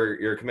compositions,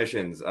 your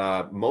commissions,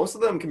 most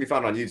of them can be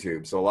found on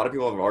YouTube. So a lot of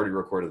people have already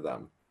recorded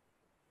them.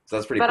 So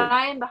that's pretty but cool.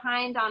 I am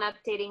behind on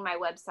updating my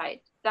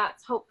website.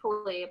 That's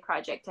hopefully a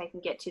project I can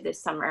get to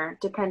this summer,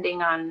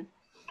 depending on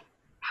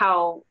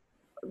how,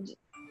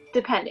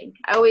 depending.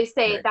 I always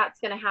say Right. that's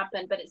going to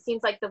happen, but it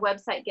seems like the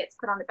website gets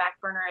put on the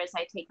back burner as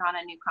I take on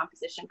a new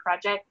composition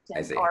project I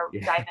and see. or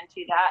Yeah. dive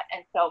into that.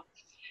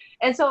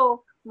 And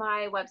so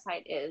my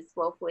website is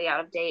woefully out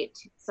of date.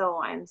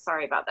 So I'm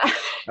sorry about that.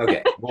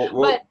 Okay. Well,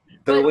 but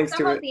there are but links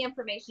some to of it. the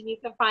information you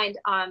can find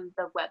on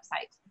the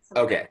website. Some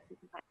of it Okay. you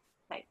can find on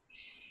the website.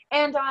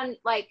 And on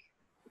like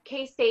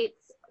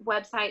K-State's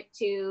website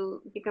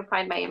too, you can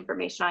find my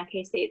information on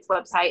K-State's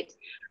website,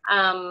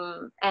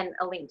 and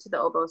a link to the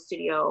oboe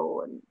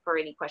studio and for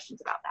any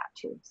questions about that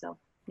too. So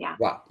yeah.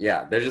 Wow.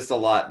 Yeah. There's just a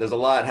lot. There's a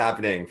lot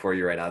happening for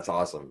you right now. It's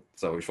awesome.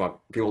 So we just want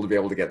people to be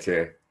able to get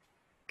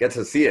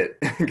to see it,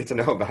 get to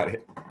know about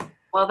it.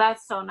 Well,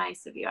 that's so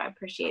nice of you. I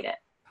appreciate it.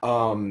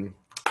 Um,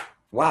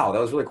 wow, that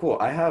was really cool.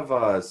 I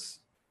have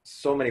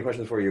so many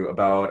questions for you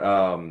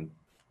about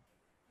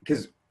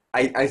because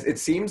it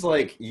seems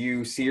like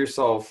you see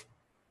yourself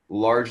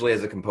largely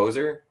as a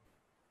composer,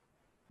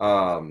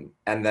 and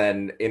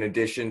then in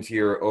addition to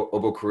your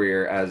oboe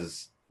career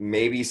as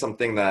maybe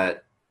something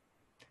that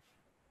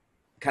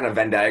kind of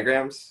Venn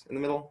diagrams in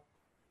the middle.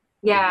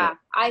 Yeah,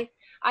 I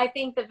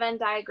think the Venn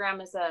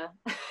diagram is a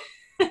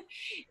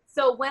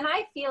so when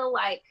I feel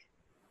like,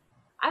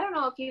 I don't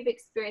know if you've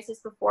experienced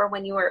this before,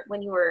 when you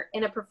were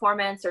in a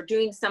performance or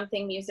doing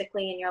something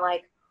musically and you're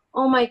like,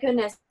 oh my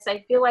goodness,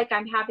 I feel like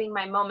I'm having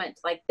my moment.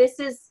 Like this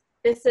is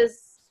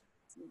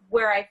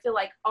where I feel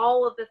like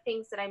all of the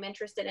things that I'm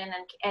interested in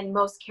and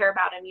most care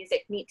about in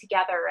music meet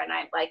together, and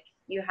I'm like,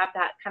 you have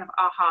that kind of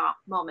aha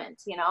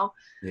moment, you know?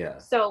 Yeah.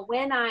 So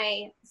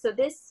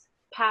this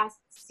past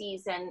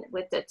season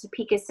with the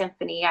Topeka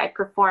Symphony, I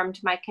performed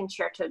my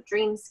concerto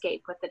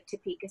Dreamscape with the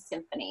Topeka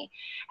Symphony.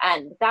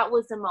 And that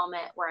was a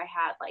moment where I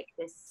had like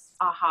this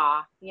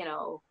aha, you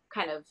know,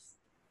 kind of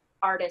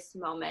artist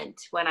moment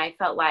when I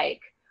felt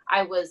like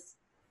I was,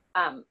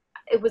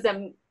 it was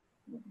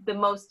the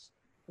most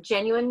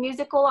genuine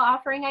musical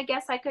offering I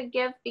guess I could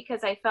give,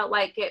 because I felt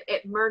like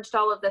it merged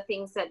all of the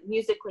things that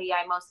musically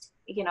I most,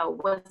 you know,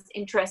 was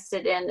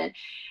interested in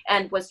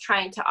and was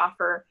trying to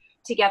offer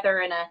together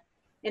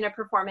in a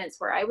performance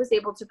where I was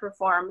able to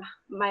perform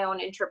my own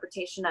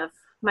interpretation of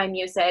my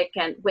music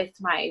and with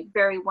my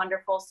very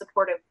wonderful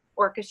supportive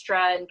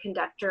orchestra and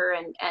conductor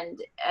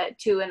and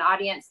to an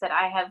audience that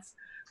I have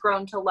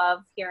grown to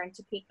love here in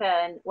Topeka,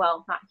 and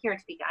well, not here in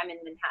Topeka, I'm in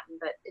Manhattan,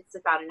 but it's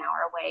about an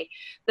hour away,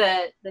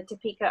 the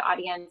Topeka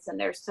audience, and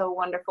they're so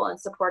wonderful and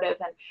supportive.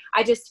 And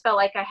I just felt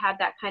like I had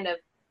that kind of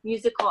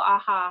musical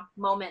aha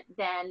moment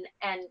then.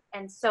 And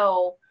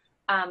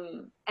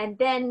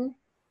then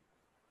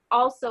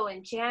also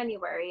in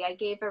January, I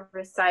gave a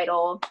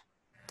recital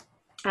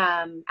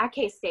at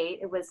K-State.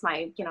 It was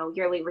my, you know,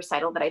 yearly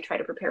recital that I try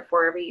to prepare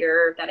for every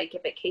year that I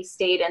give at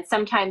K-State. And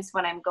sometimes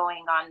when I'm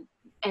going on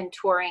and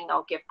touring,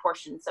 I'll give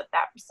portions of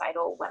that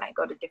recital when I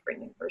go to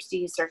different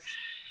universities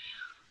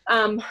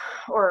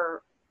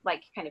or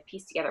like kind of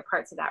piece together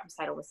parts of that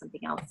recital with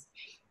something else.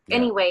 Yeah.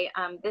 Anyway,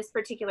 this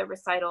particular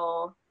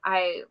recital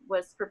I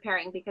was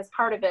preparing because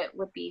part of it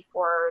would be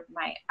for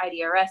my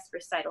IDRS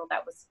recital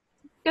that was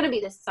going to be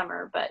this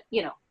summer, but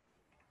you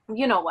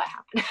know what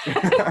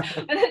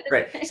happened.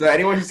 Right. So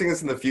anyone who's seeing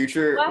this in the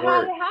future, What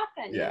had to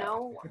happen, yeah. you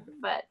know?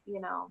 But you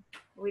know,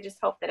 we just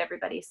hope that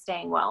everybody's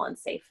staying well and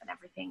safe and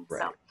everything.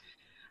 Right.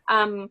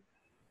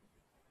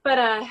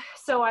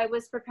 So I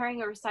was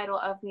preparing a recital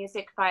of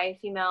music by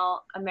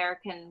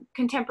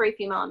contemporary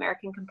female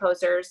American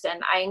composers,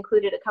 and I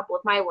included a couple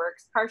of my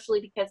works,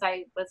 partially because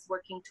I was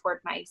working toward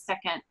my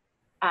second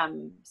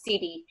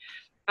CD.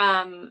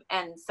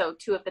 And so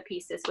two of the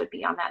pieces would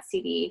be on that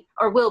CD,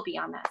 or will be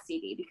on that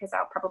CD, because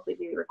I'll probably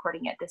be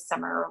recording it this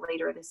summer or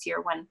later this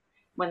year when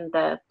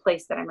the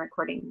place that I'm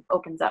recording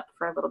opens up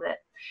for a little bit.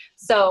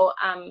 So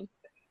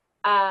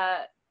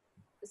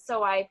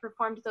I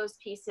performed those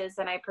pieces,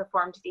 and I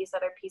performed these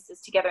other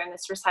pieces together in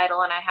this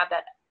recital, and I had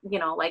that, you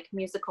know, like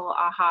musical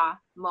aha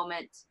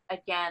moment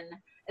again,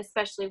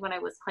 especially when I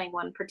was playing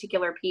one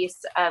particular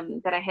piece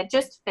that I had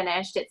just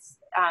finished. It's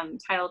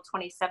titled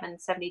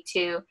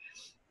 2772.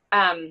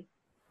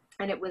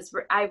 And it was,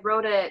 I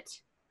wrote it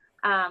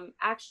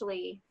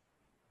actually,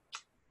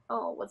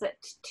 was it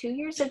 2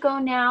 years ago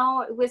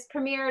now? It was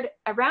premiered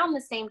around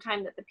the same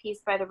time that the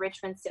piece by the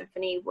Richmond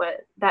Symphony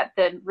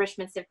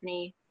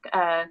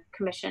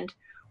commissioned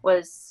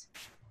was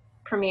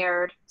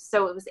premiered.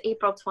 So it was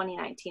April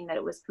 2019 that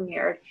it was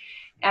premiered.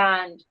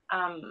 And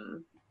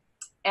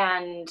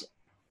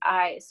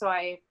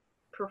I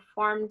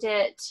performed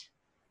it,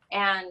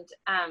 and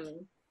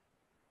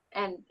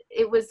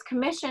it was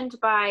commissioned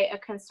by a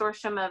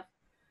consortium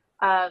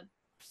of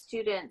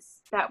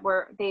students that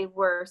were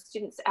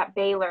students at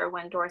Baylor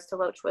when Doris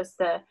DeLoach was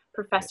the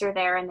professor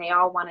there, and they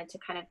all wanted to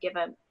kind of give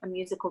a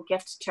musical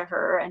gift to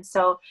her. And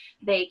so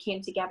they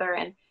came together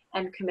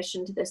and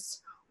commissioned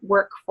this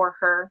work for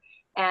her.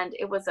 And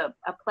it was a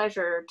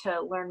pleasure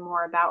to learn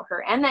more about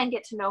her and then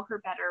get to know her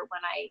better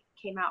when I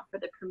came out for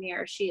the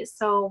premiere. She is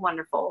so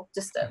wonderful,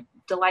 just a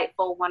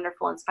delightful,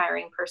 wonderful,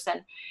 inspiring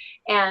person.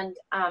 And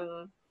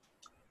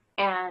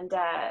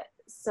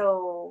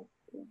so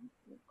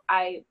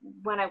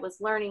when I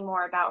was learning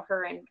more about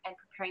her and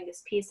preparing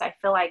this piece, I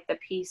feel like the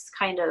piece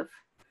kind of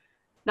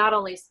not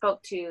only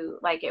spoke to,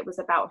 like, it was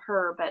about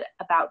her, but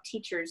about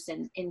teachers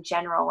in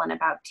general, and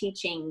about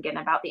teaching, and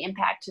about the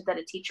impact that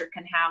a teacher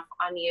can have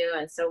on you.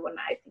 And so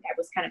I think I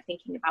was kind of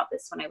thinking about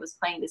this when I was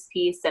playing this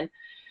piece,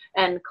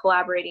 and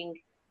collaborating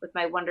with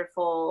my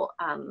wonderful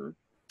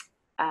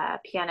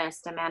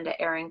pianist,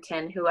 Amanda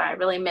Arrington, who I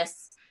really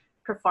miss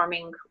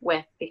performing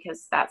with,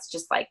 because that's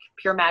just like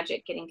pure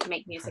magic, getting to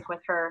make music with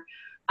her.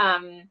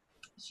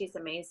 She's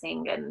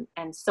amazing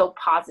and so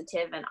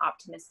positive and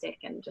optimistic,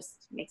 and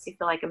just makes you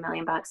feel like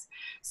 $1,000,000.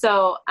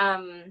 So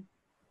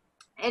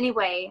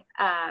anyway,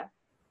 I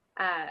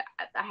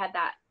had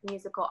that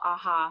musical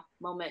aha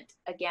moment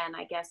again,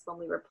 I guess, when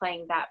we were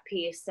playing that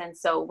piece. And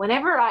so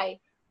whenever I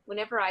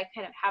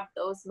kind of have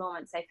those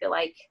moments, I feel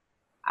like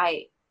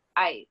I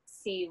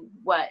see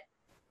what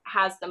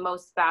has the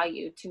most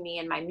value to me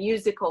in my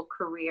musical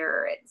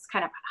career. It's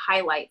kind of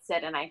highlights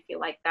it, and I feel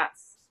like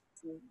that's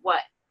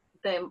what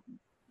the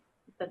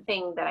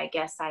thing that I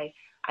guess I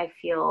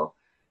feel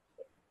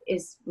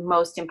is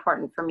most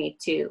important for me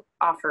to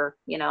offer,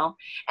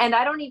 and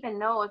I don't even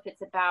know if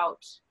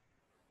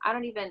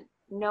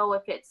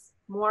it's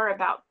more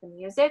about the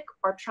music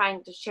or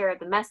trying to share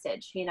the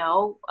message,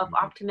 of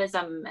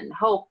optimism and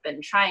hope,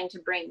 and trying to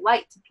bring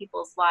light to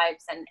people's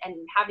lives, and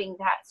having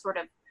that sort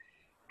of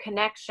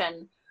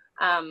connection.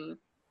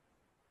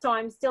 So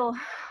I'm still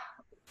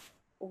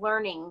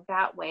learning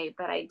that way,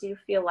 but I do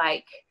feel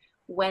like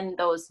when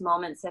those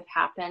moments have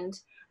happened,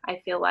 I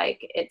feel like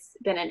it's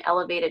been an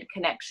elevated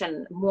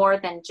connection, more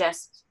than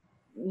just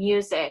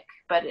music,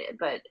 but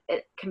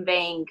it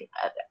conveying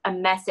a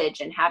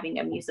message and having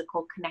a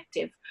musical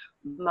connective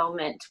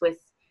moment with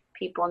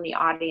people in the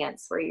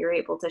audience, where you're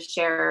able to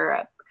share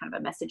a kind of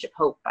a message of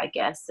hope, I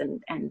guess,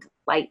 and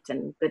light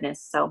and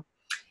goodness. So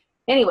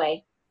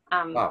anyway,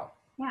 Wow.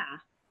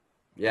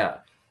 Yeah.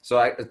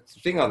 So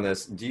speaking on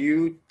this, do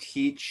you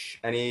teach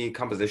any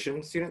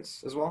composition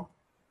students as well?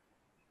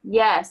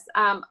 Yes,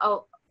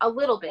 a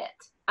little bit.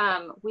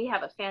 We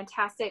have a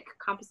fantastic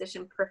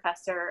composition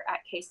professor at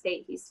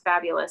K-State. He's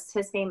fabulous.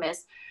 His name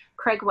is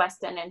Craig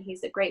Weston, and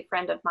he's a great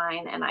friend of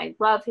mine, and I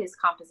love his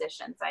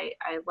compositions. I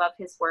love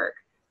his work.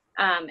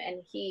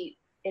 And he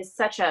is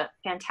such a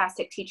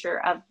fantastic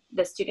teacher of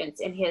the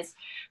students in his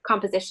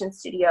composition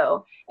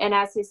studio. And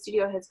as his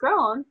studio has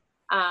grown,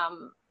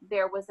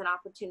 there was an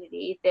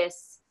opportunity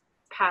this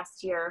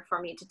past year for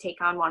me to take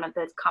on one of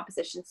the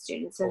composition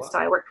students. And so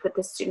I worked with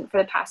this student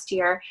for the past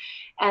year.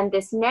 And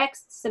this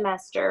next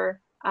semester,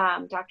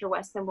 Dr.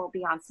 Weston will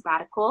be on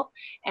sabbatical.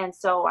 And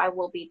so I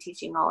will be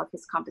teaching all of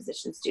his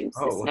composition students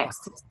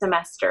next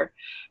semester.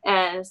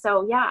 And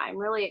so, yeah, I'm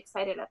really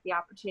excited at the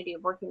opportunity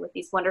of working with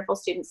these wonderful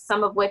students,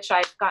 some of which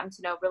I've gotten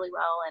to know really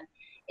well. And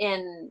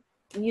in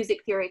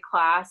music theory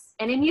class.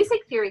 And in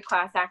music theory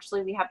class,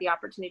 actually, we have the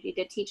opportunity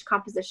to teach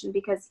composition,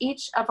 because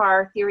each of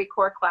our theory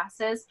core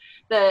classes,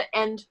 the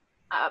end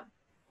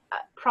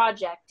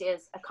project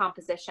is a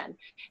composition.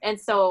 And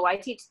so I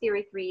teach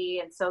theory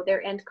 3, and so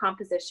their end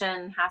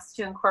composition has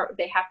to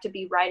they have to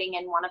be writing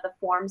in one of the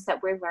forms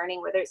that we're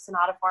learning, whether it's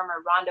sonata form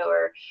or rondo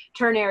or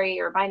ternary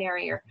or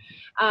binary, or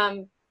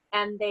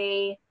and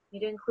they need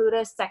to include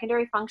a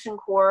secondary function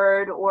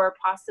chord, or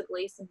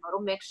possibly some modal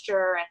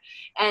mixture,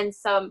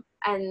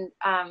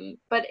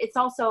 but it's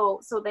also,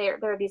 so there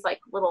are these like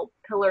little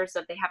pillars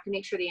that they have to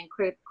make sure they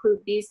include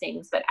these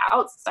things. But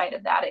outside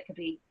of that, it could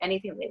be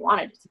anything they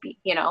wanted it to be,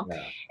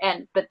 Yeah.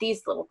 but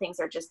these little things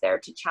are just there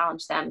to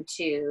challenge them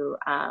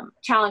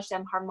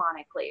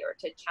harmonically, or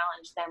to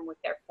challenge them with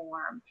their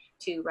form,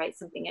 to write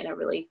something in a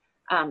really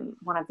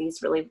one of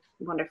these really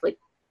wonderfully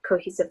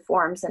cohesive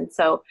forms. And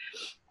so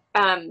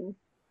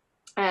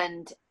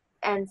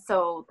and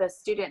so the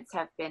students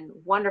have been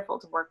wonderful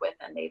to work with,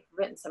 and they've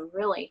written some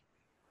really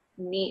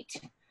neat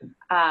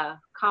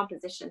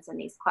compositions in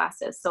these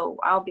classes. So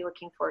I'll be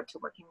looking forward to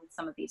working with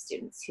some of these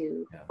students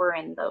who were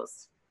in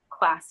those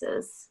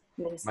classes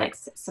this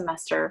next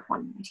semester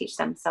when I teach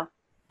them. So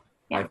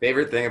my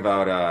favorite thing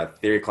about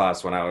theory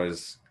class when I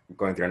was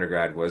going through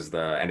undergrad was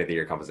the end of the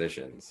year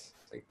compositions.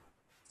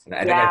 And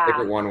I think my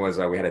favorite one was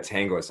we had a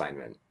tango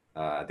assignment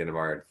at the end of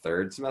our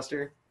 3rd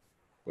semester.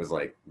 Was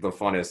like the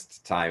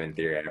funnest time in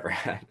theory I ever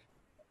had.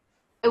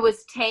 It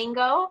was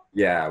tango?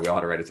 Yeah, we all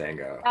had to write a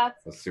tango. It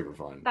was super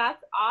fun.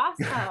 That's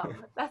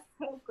awesome. That's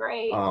so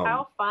great.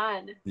 How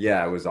fun.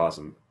 Yeah, it was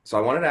awesome. So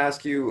I wanted to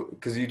ask you,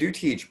 because you do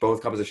teach both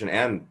composition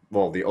and,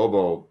 well, the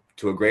oboe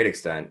to a great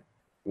extent,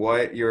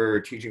 what your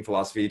teaching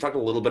philosophy, you talked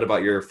a little bit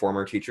about your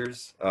former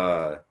teachers,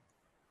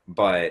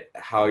 but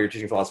how your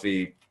teaching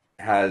philosophy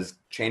has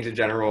changed in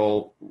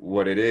general,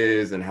 what it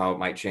is, and how it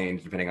might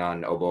change depending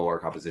on oboe or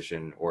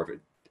composition, or if it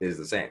is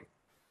the same.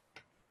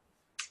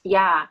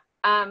 Yeah.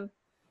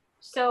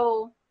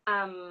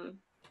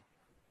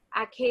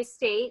 At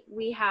K-State,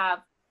 we have,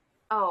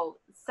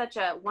 such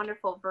a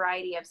wonderful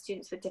variety of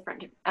students with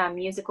different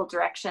musical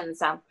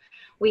directions.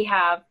 We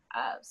have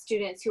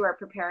students who are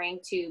preparing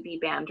to be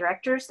band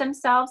directors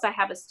themselves. I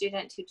have a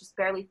student who just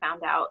barely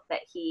found out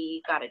that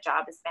he got a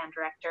job as band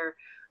director,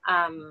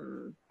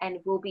 and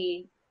will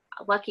be,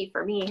 lucky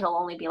for me, he'll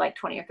only be like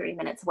 20 or 30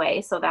 minutes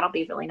away, so that'll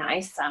be really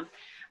nice.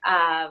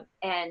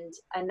 And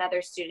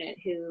another student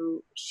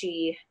who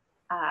she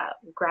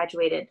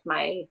graduated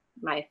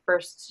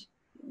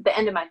the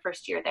end of my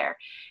first year there,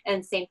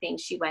 and same thing,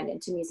 she went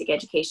into music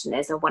education,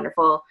 is a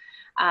wonderful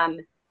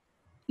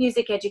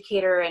music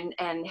educator, and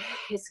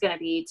is going to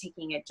be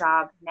taking a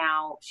job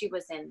now. She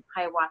was in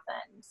Hiawatha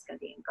and is going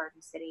to be in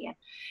Garden City,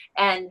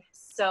 and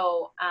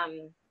so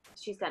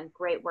she's done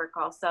great work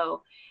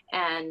also.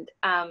 And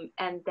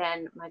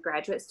then my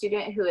graduate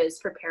student who is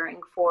preparing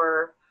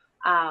for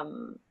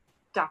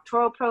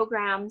doctoral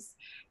programs,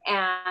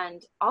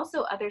 and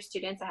also other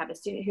students. I have a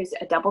student who's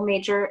a double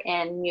major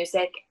in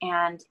music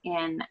and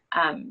in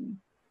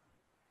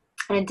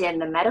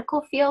the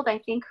medical field. I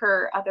think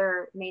her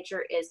other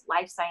major is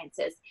life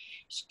sciences.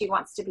 She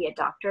wants to be a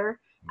doctor.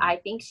 I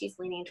think she's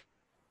leaning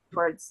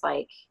towards,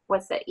 like,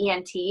 what's the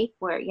ENT,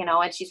 where,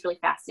 and she's really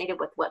fascinated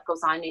with what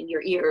goes on in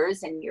your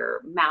ears and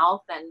your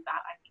mouth, and that,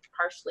 I think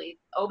partially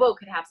oboe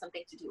could have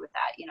something to do with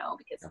that,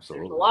 because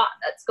Absolutely. there's a lot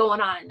that's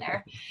going on in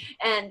there.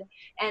 And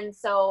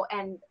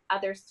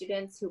other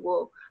students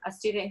a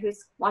student who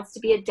wants to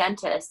be a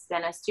dentist,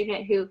 and a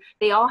student who,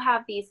 they all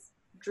have these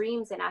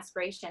dreams and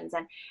aspirations,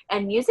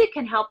 and music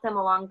can help them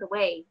along the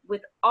way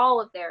with all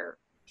of their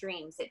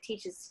dreams. It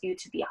teaches you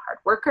to be a hard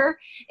worker.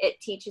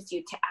 It teaches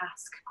you to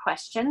ask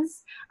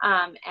questions,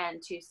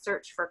 and to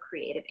search for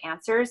creative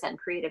answers and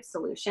creative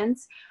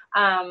solutions.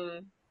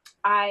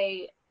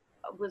 I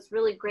was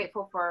really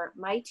grateful for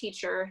my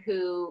teacher,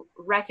 who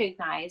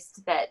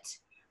recognized that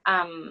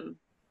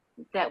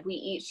we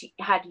each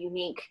had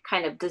unique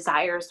kind of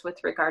desires with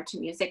regard to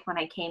music. When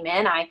I came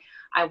in,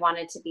 I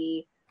wanted to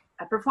be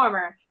a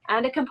performer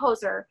and a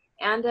composer,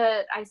 and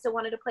I still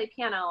wanted to play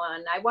piano,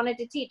 and I wanted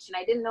to teach, and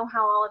I didn't know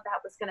how all of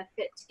that was going to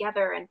fit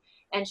together.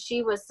 And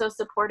she was so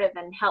supportive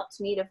and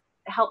helped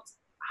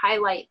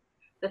highlight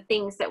the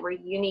things that were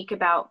unique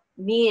about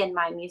me and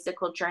my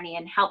musical journey,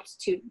 and helped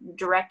to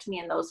direct me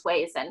in those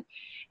ways,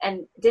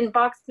 and didn't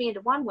box me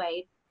into one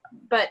way,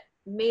 but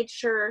made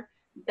sure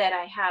that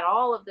I had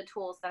all of the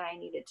tools that I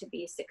needed to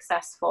be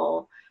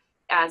successful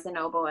as an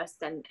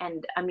oboist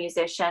and a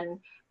musician,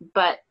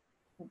 but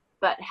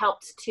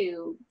helped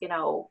to,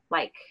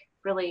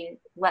 really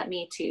let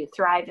me to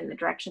thrive in the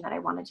direction that I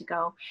wanted to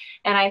go.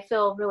 And I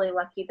feel really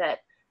lucky that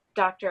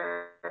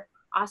Dr.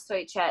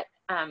 Ostoich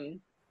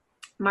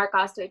Mark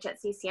Ostoich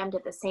at CCM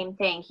did the same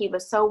thing. He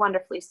was so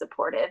wonderfully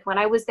supportive. When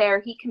I was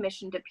there, he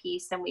commissioned a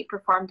piece, and we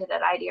performed it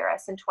at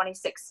IDRS in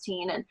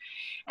 2016.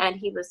 And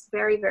he was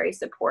very, very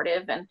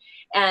supportive.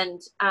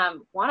 And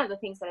one of the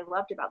things that I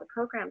loved about the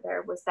program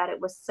there was that it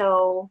was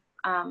so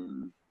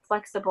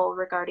flexible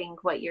regarding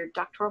what your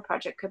doctoral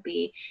project could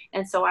be.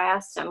 And so I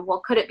asked him,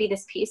 well, could it be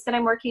this piece that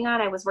I'm working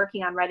on? I was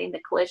working on writing the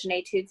collision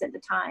etudes at the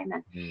time.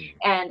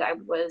 And I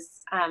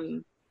was,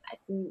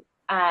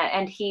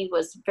 and he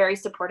was very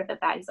supportive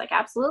of that. He's like,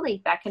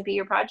 absolutely, that can be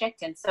your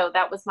project. And so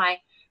that was my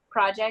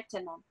project.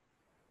 And then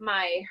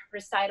my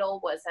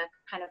recital was a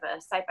kind of a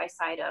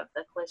side-by-side of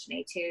the collision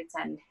etudes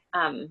and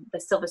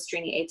the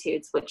Silvestrini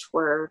etudes, which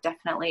were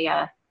definitely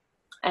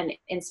an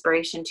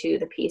inspiration to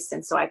the piece.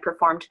 And so I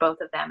performed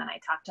both of them, and I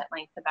talked at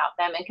length about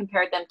them and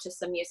compared them to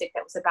some music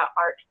that was about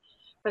art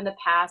from the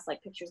past,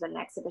 like pictures at an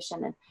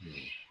exhibition.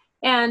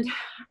 And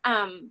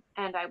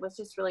I was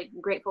just really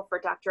grateful for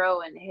Dr.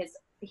 O, and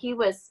he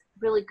was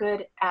really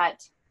good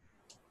at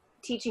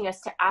teaching us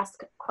to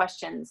ask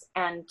questions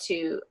and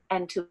to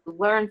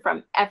learn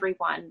from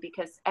everyone,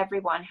 because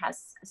everyone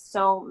has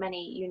so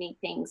many unique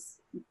things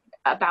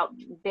about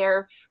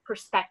their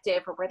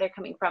perspective or where they're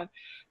coming from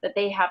that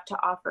they have to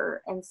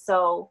offer. And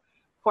so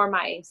for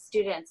my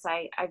students,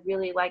 I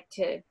really like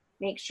to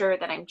make sure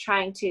that I'm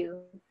trying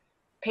to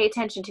pay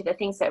attention to the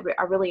things that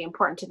are really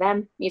important to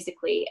them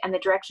musically and the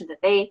direction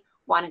that they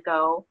want to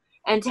go,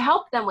 and to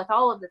help them with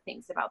all of the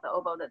things about the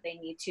oboe that they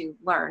need to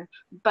learn,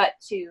 but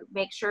to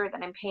make sure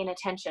that I'm paying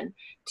attention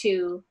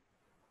to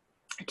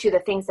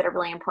the things that are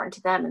really important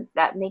to them and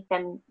that make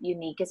them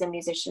unique as a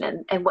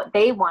musician, and what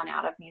they want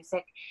out of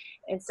music.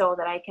 And so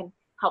that I can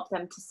help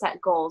them to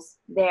set goals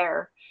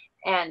there,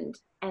 and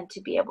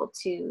to be able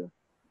to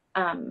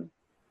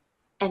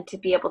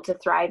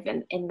thrive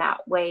in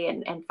that way,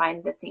 and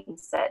find the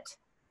things that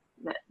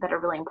are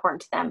really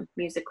important to them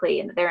musically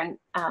and that they're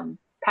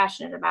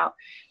passionate about,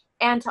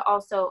 and to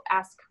also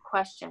ask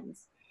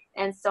questions.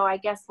 And so I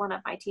guess one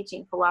of my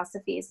teaching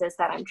philosophies is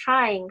that I'm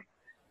trying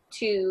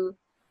to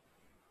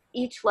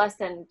each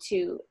lesson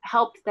to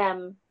help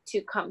them to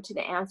come to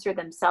the answer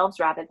themselves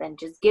rather than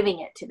just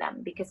giving it to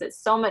them, because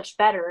it's so much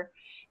better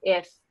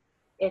if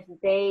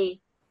they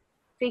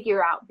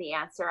figure out the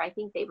answer. I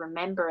think they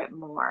remember it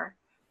more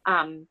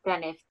than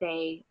if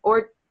they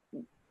are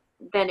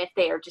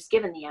just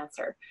given the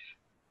answer.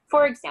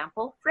 For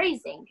example,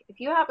 phrasing. If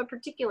you have a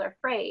particular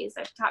phrase,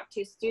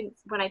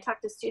 when I talk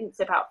to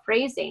students about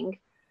phrasing,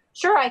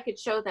 sure, I could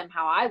show them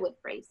how I would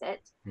phrase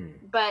it,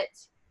 but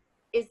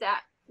is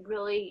that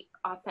really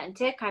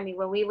authentic? I mean,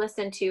 when we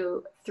listen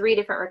to 3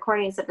 different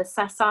recordings of the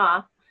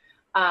Sasa,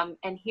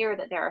 and hear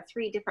that there are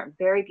 3 different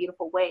very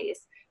beautiful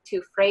ways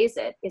to phrase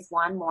it, is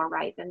one more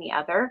right than the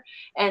other?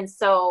 And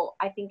so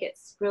I think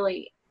it's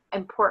really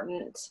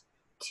important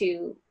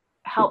to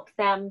help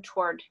them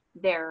toward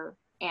their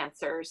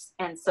answers,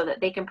 and so that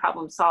they can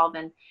problem solve,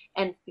 and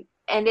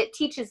it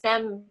teaches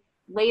them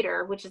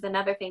later, which is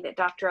another thing that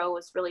Dr. O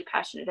was really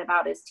passionate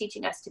about, is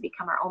teaching us to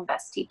become our own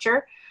best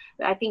teacher.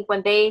 I think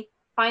when they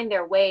find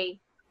their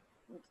way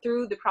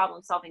through the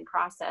problem solving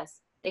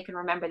process, they can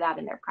remember that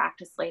in their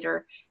practice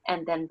later,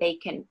 and then they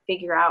can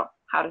figure out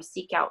how to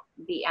seek out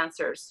the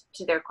answers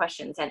to their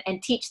questions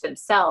and teach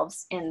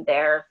themselves in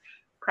their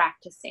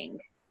practicing.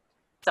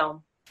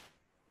 So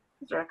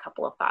those are a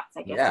couple of thoughts,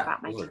 I guess,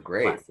 about my those are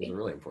great. philosophy. Those are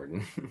really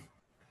important.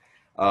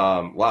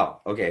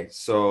 Wow. Okay.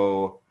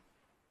 So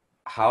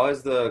how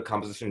has the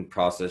composition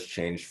process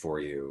changed for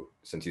you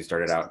since you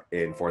started out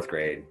in 4th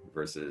grade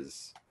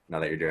versus now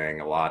that you're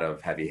doing a lot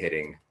of heavy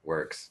hitting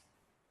works?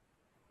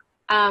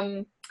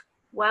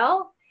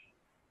 Well,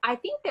 I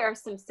think there are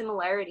some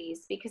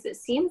similarities, because it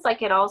seems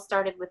like it all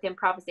started with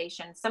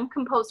improvisation. Some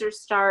composers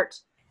start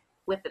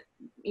with,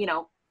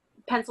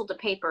 pencil to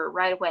paper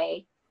right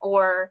away,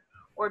 or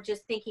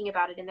just thinking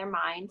about it in their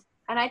mind.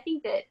 And I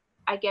think that,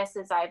 I guess,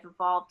 as I've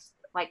evolved,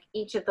 like,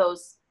 each of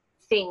those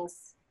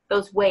things,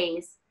 those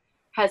ways,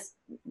 has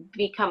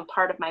become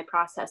part of my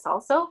process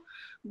also.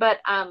 But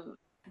I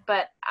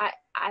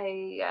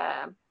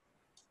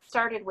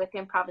started with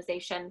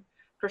improvisation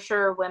for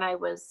sure when I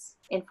was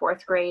in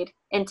 4th grade,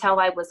 until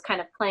I was kind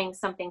of playing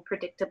something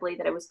predictably,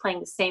 that I was playing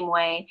the same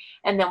way.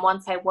 And then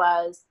once I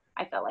felt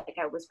like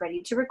I was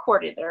ready to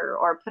record it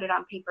or put it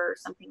on paper or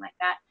something like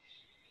that.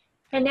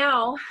 And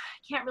now I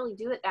can't really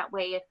do it that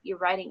way if you're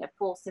writing a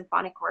full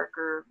symphonic work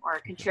or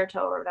a concerto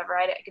or whatever.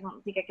 I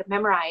don't think I could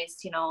memorize,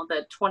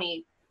 the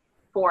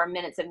 24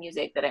 minutes of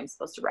music that I'm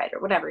supposed to write or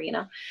whatever,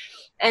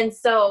 And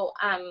so,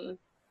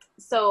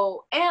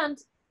 and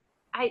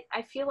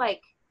I feel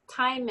like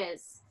time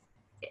is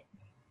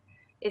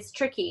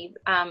tricky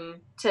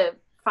to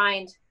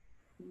find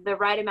the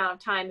right amount of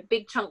time,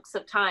 big chunks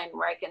of time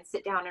where I can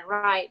sit down and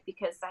write,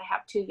 because I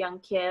have 2 young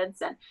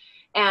kids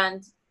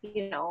and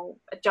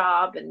a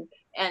job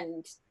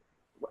and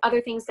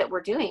other things that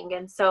we're doing.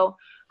 And so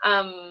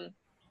I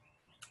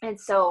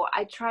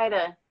try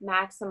to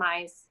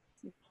maximize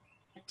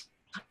the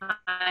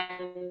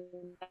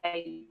time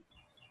I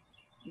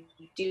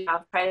do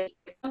have.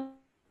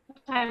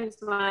 Sometimes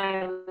when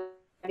I'm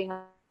writing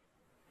on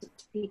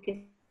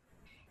speak,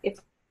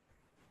 it's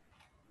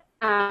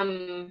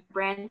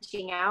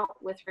branching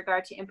out with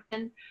regard to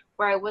improvisation,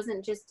 where I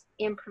wasn't just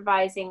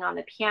improvising on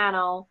the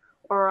piano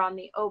or on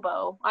the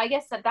oboe. I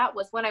guess that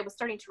was when I was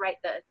starting to write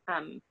the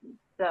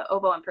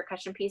oboe and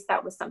percussion piece.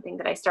 That was something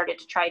that I started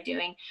to try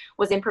doing,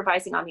 was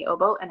improvising on the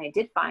oboe. And I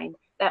did find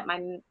that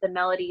the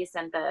melodies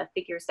and the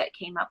figures that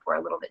came up were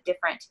a little bit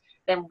different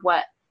than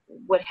what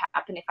would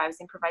happen if I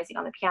was improvising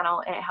on the piano.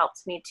 And it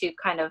helped me to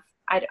kind of,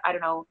 I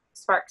don't know,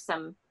 spark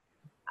some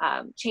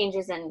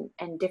changes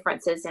and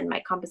differences in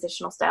my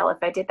compositional style if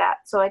I did that.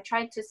 So I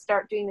tried to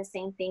start doing the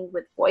same thing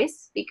with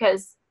voice,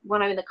 because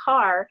when I'm in the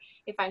car,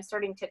 if I'm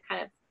starting to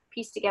kind of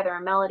piece together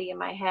a melody in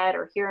my head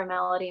or hear a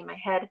melody in my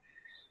head,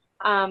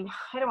 I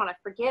don't want to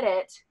forget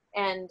it.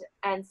 And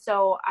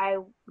so I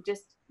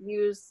just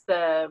use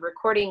the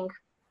recording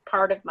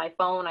part of my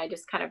phone. I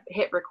just kind of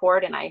hit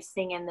record and I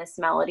sing in this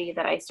melody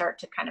that I start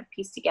to kind of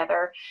piece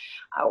together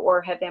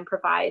or have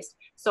improvised,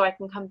 so I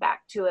can come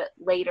back to it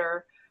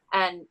later.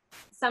 And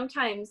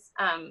sometimes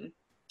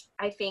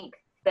I think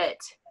that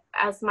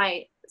as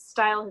my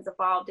style has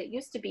evolved, it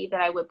used to be that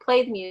I would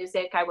play the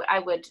music, I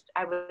would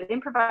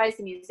improvise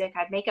the music,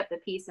 I'd make up the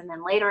piece, and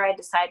then later I'd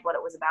decide what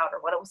it was about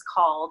or what it was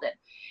called,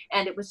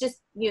 and it was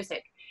just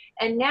music.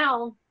 And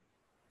now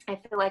I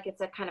feel like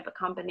it's a kind of a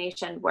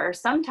combination, where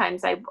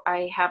sometimes I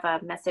have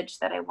a message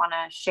that I want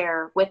to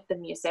share with the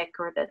music,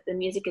 or that the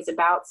music is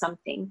about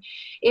something,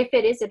 if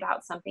it is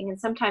about something. And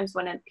sometimes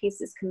when a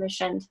piece is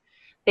commissioned,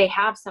 they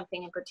have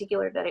something in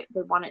particular that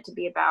they want it to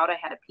be about. I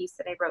had a piece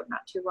that I wrote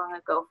not too long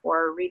ago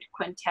for a reed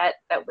quintet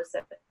that was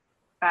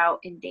about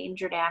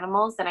endangered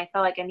animals, and I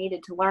felt like I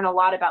needed to learn a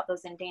lot about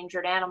those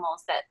endangered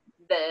animals that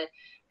the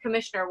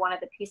commissioner wanted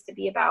the piece to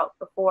be about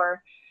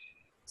before,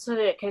 so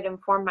that it could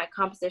inform my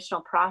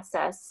compositional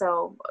process.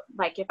 So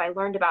like if I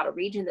learned about a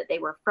region that they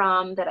were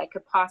from, that I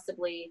could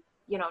possibly,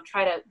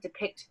 try to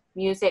depict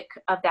music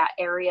of that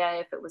area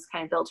if it was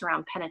kind of built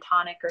around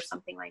pentatonic or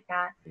something like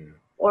that. Yeah.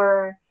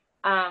 Or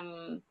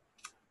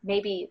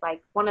maybe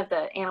like one of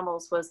the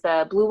animals was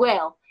the blue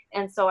whale.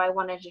 And so I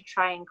wanted to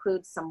try and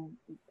include some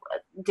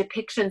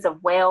depictions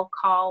of whale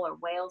call or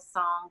whale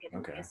song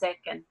in the music.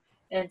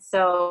 And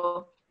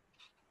so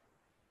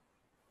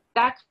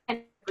that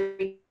kind of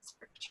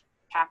research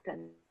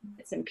happened,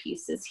 bits and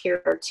pieces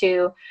here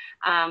too,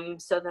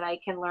 so that I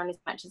can learn as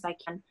much as I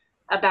can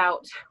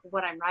about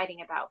what I'm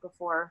writing about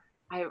before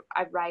I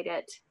write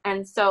it.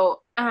 And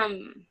so,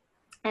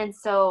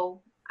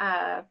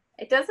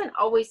 it doesn't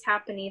always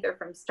happen either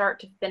from start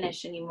to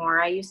finish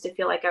anymore. I used to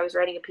feel like I was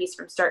writing a piece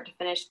from start to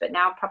finish, but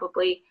now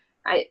probably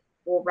I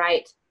will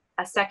write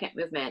a second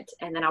movement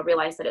and then I'll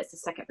realize that it's the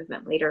second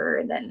movement later,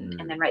 and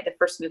then write the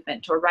first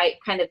movement, or write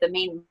kind of the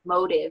main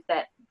motive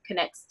that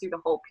connects through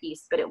the whole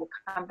piece, but it will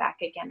come back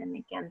again and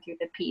again through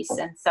the piece.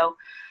 And so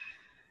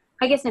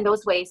I guess in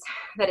those ways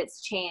that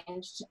it's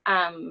changed,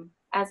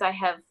 as I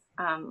have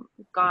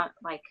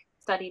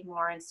studied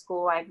more in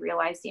school, I've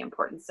realized the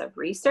importance of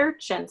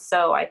research. And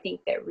so I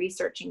think that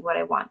researching what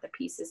I want the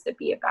pieces to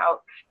be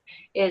about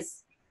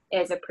is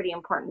a pretty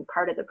important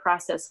part of the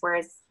process.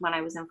 Whereas when I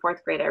was in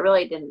fourth grade, I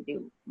really didn't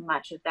do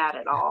much of that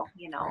at all.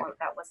 Right.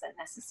 That wasn't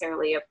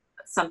necessarily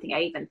something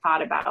I even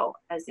thought about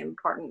as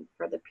important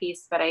for the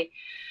piece. But I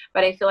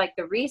feel like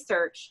the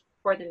research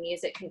for the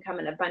music can come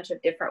in a bunch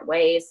of different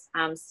ways.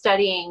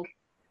 Studying,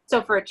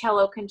 so for a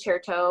cello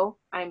concerto,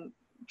 I'm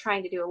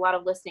trying to do a lot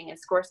of listening and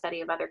score study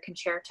of other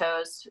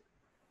concertos,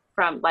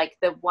 from like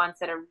the ones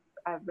that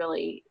are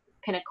really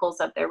pinnacles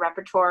of their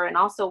repertoire, and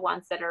also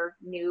ones that are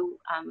new,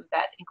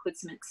 that include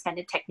some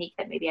extended technique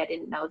that maybe I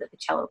didn't know that the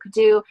cello could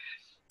do.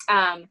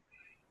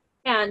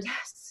 And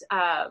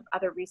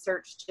other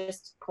research,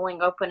 just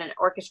pulling open an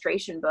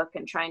orchestration book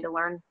and trying to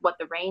learn what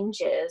the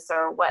range is,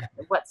 or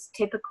what's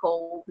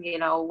typical,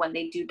 when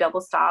they do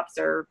double stops,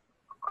 or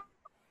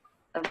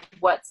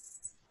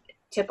what's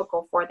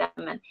typical for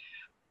them.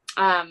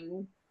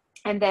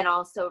 And then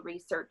also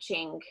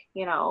researching,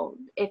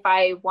 if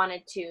I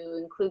wanted to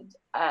include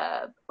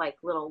like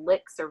little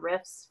licks or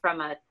riffs from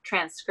a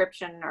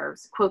transcription or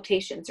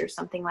quotations or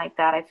something like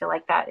that, I feel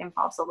like that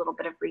involves a little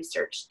bit of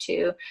research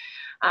too.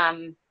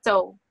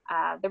 So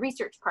the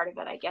research part of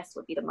it, I guess,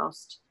 would be the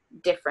most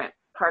different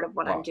part of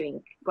what Wow. I'm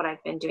doing, what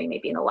I've been doing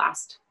maybe in the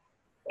last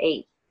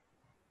 8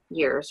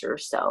 years or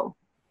so.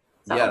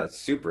 Yeah, that's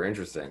super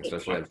interesting,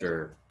 especially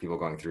after people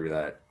going through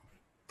that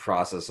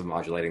process of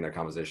modulating their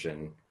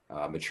composition,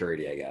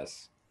 maturity, I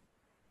guess.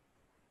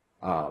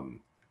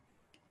 Um,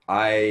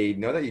 I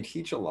know that you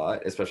teach a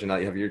lot, especially now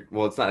that you have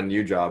well, it's not a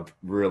new job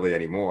really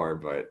anymore,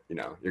 but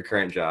your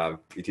current job,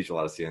 you teach a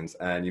lot of students,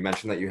 and you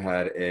mentioned that you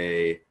had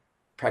a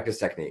practice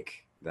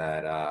technique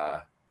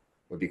that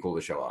would be cool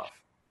to show off.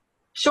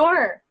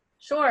 Sure.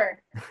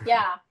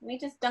 Yeah, let me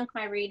just dunk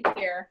my reed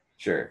here.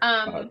 Sure.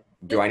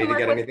 Do I need to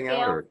get anything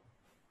out, or?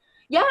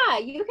 Yeah,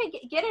 you could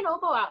get an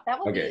oboe out. That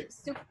would be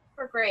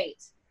super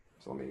great.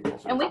 So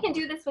and we can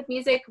do this with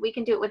music. We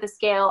can do it with a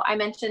scale. I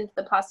mentioned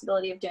the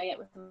possibility of doing it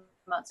with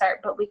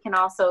Mozart, but we can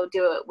also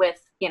do it with,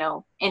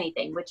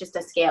 anything, with just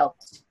a scale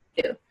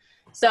too.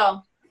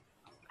 So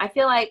I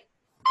feel like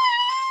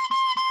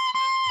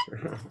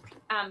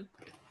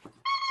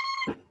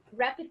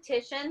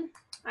repetition,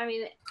 I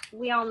mean,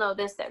 we all know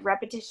this, that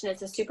repetition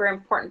is a super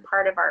important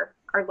part of our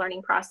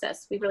learning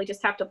process. We really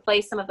just have to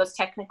play some of those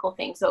technical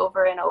things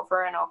over and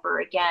over and over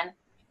again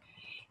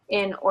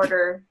in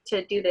order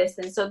to do this.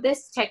 And so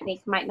this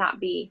technique might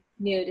not be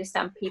new to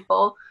some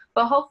people,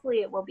 but hopefully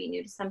it will be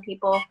new to some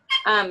people.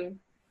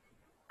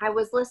 I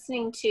was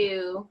listening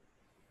to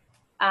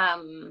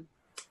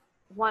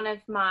one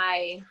of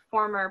my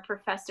former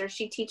professors.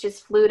 She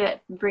teaches flute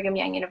at Brigham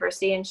Young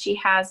University, and she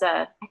has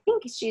her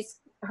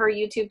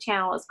YouTube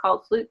channel is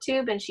called Flute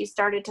Tube, and she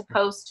started to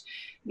post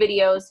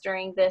videos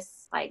during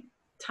this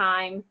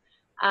time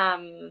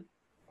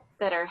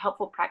that are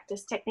helpful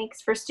practice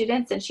techniques for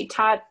students. And she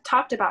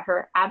talked about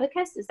her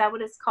abacus. Is that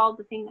what it's called?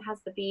 The thing that has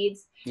the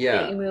beads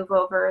that you move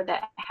over,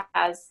 that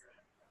has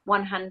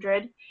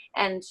 100.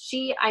 And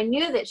I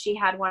knew that she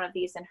had one of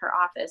these in her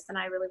office, and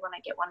I really want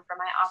to get one for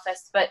my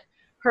office. But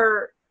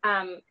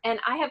and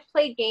I have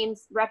played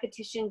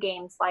repetition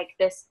games like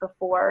this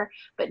before,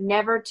 but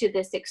never to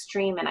this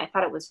extreme. And I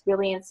thought it was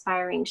really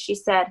inspiring. She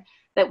said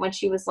that when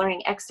she was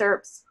learning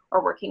excerpts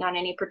or working on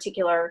any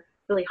particular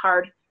really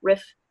hard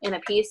riff in a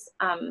piece,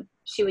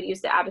 she would use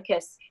the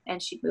abacus,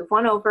 and she'd move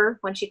one over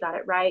when she got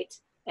it right,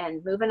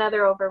 and move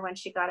another over when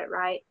she got it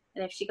right.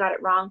 And if she got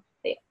it wrong,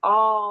 they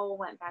all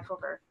went back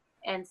over.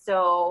 And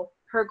so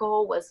her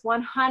goal was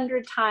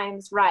 100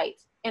 times right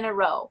in a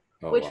row,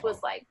 which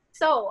was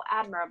so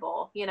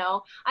admirable.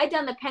 I'd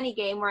done the penny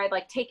game where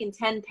I'd taken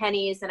 10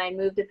 pennies and I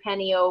moved a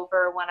penny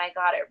over when I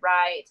got it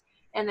right,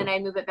 and then I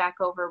move it back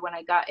over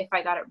if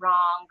I got it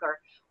wrong,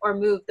 or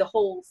move the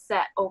whole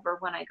set over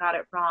when I got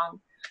it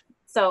wrong.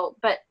 So,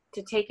 but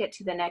to take it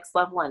to the next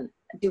level and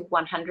do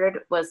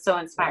 100 was so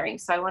inspiring.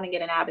 So I want to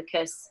get an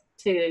abacus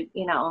to,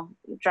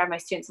 drive my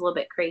students a little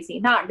bit crazy.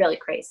 Not really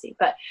crazy,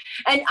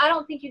 and I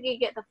don't think you could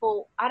get the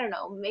full, I don't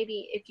know,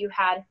 maybe if you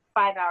had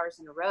 5 hours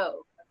in a row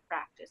of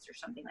practice or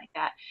something like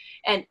that.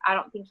 And I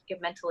don't think you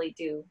could mentally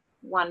do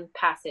one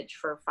passage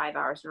for 5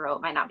 hours in a row.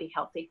 It might not be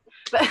healthy,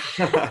 but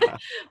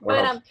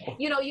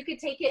you could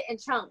take it in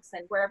chunks,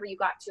 and wherever you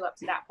got to up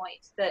to that point,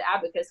 the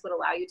abacus would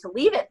allow you to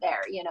leave it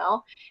there,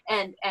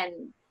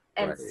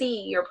 and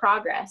see your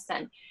progress.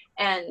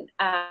 And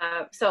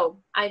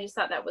so I just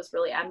thought that was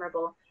really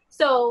admirable.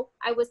 So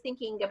I was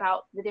thinking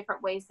about the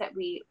different ways that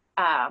we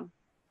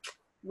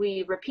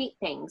we repeat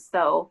things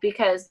though,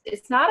 because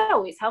it's not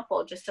always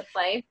helpful just to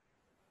play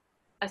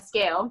a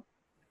scale.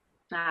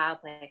 I'll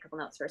play a couple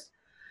notes first.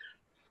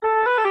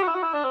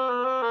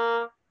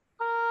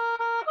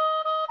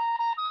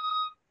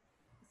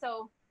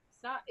 So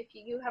it's not, if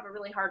you have a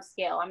really hard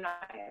scale, I'm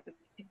not going to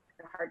pick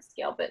a hard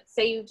scale, but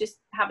say you just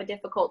have a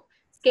difficult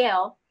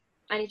scale,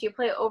 and if you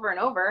play it over and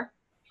over,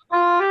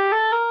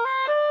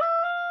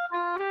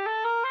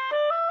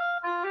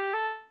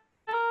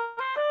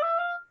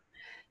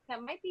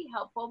 that might be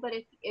helpful. But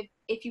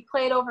if you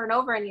play it over and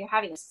over and you're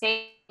having the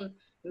same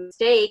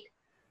mistake,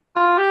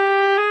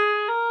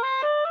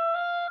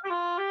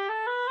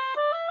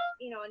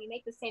 and you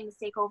make the same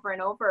mistake over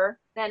and over,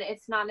 then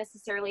it's not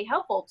necessarily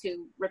helpful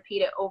to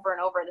repeat it over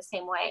and over the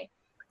same way.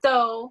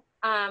 So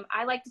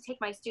I like to take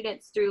my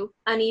students through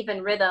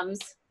uneven rhythms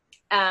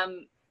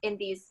in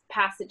these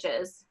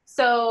passages.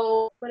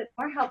 So would it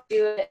more help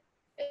do it?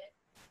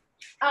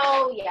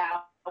 Oh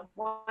yeah,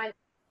 what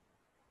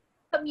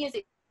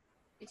music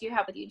did you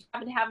have with you? Do you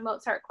happen to have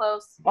Mozart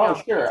close? Oh,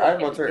 no, sure. I have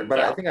Mozart, but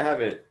I think I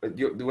have it. Do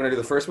you want to do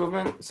the first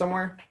movement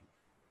somewhere?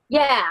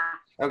 Yeah.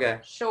 Okay.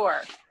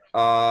 Sure.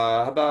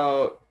 How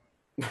about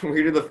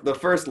we do the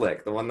first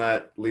lick, the one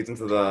that leads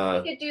into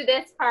the... You could do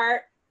this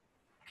part.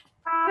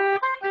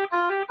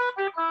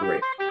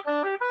 Great.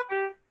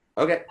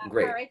 Okay, That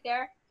great. part right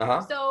there.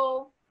 Uh-huh.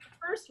 So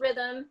first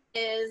rhythm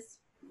is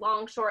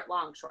long, short,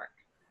 long, short.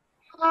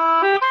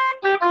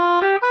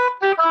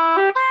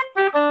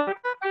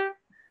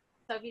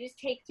 So if you just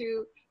take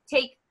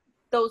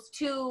those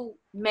two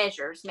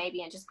measures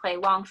maybe and just play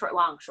long,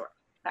 short,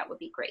 that would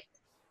be great.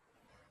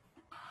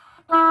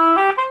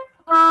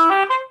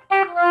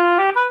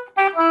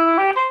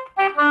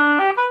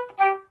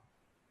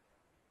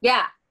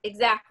 Yeah,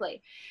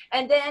 exactly.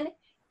 And then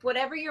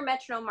whatever your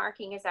metronome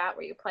marking is at,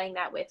 where you're playing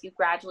that with, you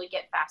gradually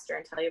get faster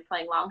until you're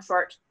playing long,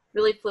 short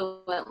really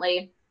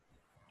fluently.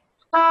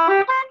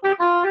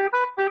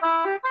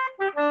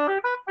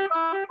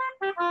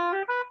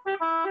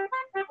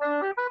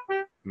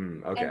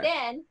 Okay. And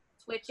then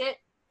switch it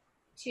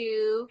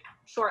to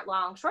short,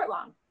 long, short,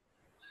 long.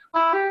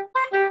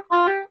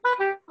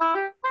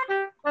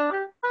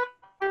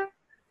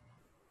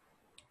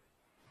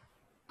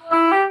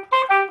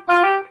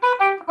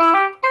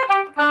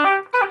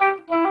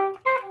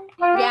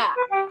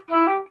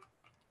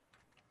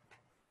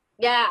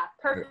 Yeah,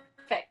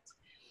 perfect.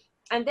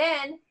 And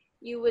then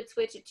you would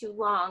switch it to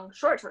long,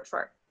 short, short,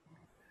 short.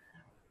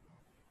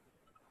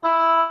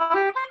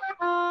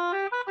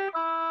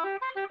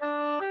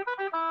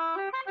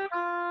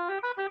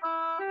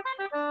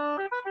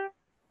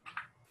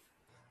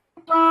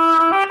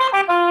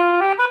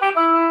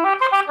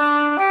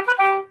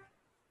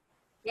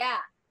 Yeah,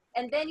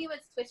 and then you would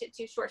switch it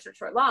to short, short,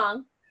 short,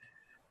 long.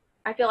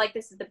 I feel like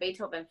this is the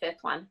Beethoven fifth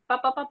one. Ba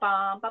ba ba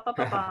ba ba ba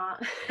ba ba.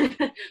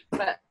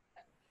 But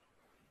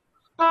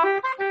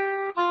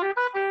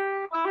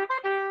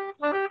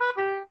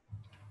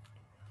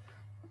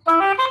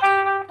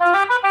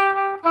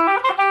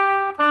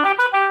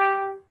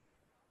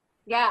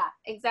yeah,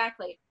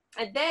 exactly.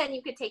 And then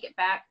you could take it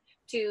back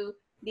to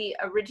the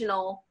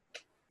original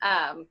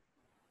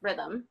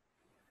rhythm.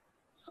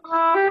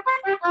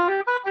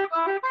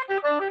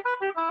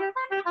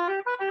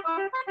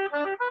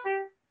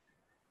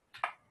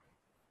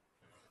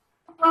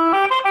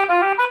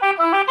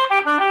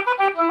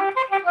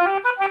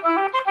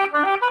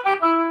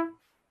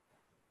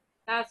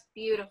 That's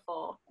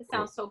beautiful. It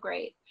sounds so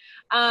great.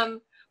 But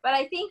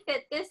I think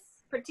that this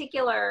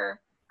particular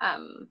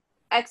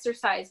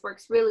exercise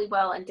works really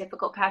well in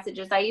difficult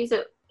passages. I use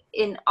it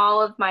in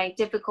all of my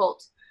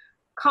difficult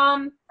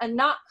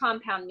not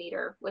compound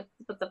meter with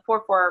the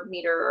 4/4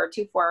 meter or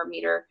 2/4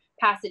 meter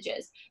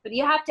passages, but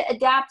you have to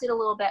adapt it a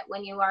little bit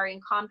when you are in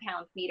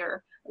compound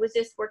meter. I was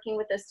just working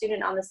with a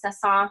student on the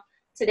Cesson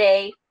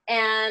today,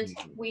 and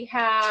we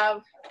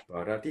have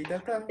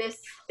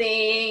this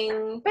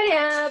thing,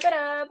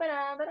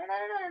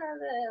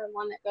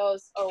 one that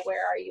goes, oh,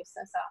 where are you,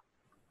 Cesson?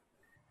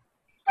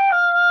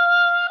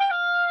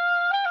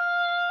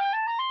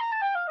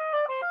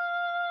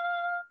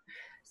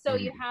 So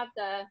you have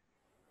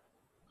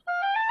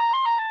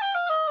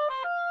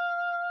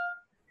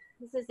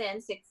this is in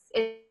 6,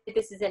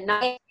 this is in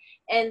 9,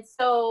 and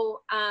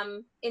so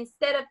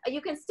instead of, you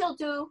can still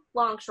do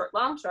long, short,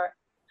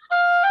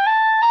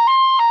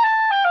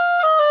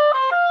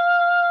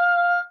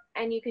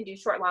 and you can do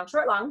short, long,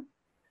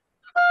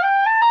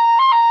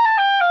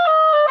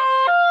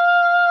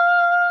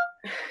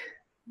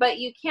 but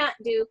you can't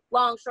do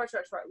long, short,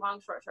 long,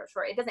 short.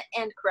 It doesn't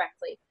end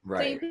correctly. Right.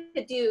 So you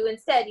could do,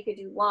 instead, you could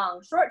do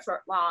long, short,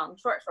 long,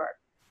 short.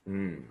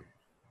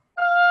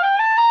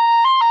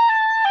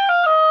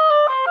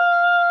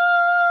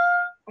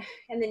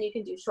 And then you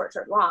can do short,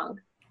 long.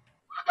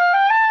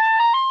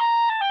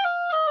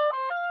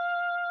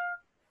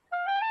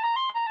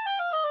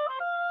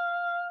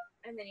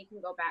 And then you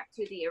can go back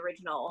to the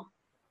original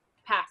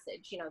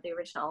passage, the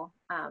original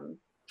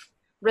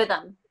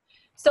rhythm.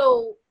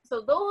 So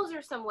those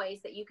are some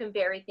ways that you can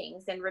vary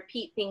things and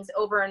repeat things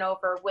over and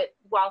over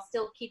while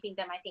still keeping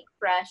them, I think,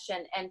 fresh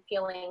and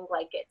feeling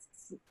like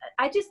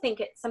I just think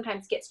it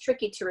sometimes gets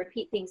tricky to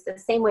repeat things the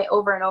same way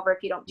over and over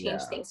if you don't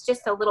change things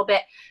just a little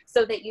bit,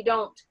 so that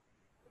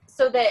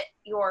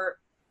you're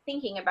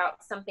thinking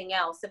about something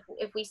else.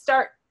 If we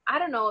start, I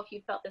don't know if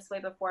you felt this way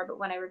before, but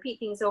when I repeat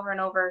things over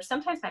and over,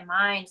 sometimes my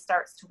mind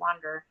starts to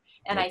wander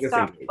and I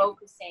stop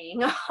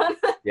focusing on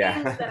the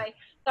things that I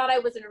thought I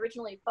wasn't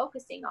originally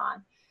focusing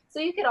on. So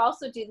you could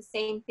also do the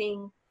same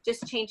thing,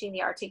 just changing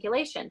the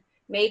articulation.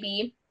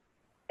 Maybe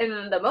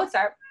in the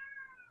Mozart,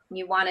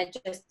 you want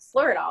to just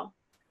slur it all.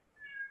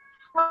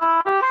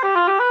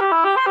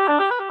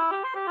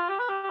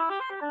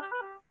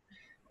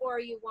 Or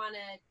you want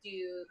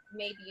to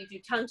maybe you do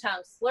tongue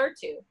slur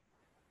too.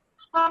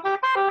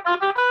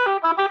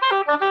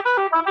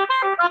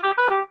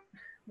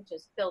 It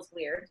just feels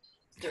weird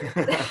to do it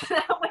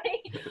that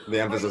way. The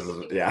emphasis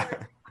is, yeah.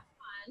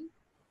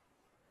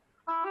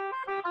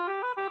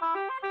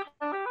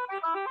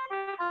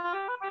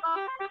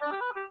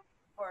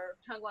 Or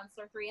tongue 1,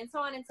 slur 3, and so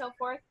on and so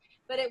forth.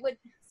 But it would,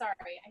 sorry,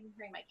 I'm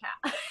hearing my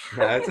cat.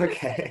 No, it's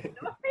okay.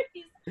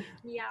 He's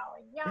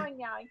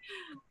meowing.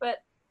 But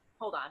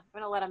hold on, I'm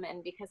going to let him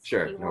in because he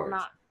will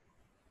not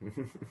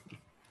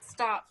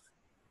stop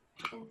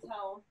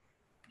until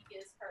he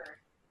is heard.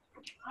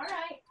 All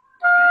right.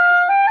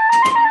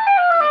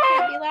 It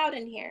can't be loud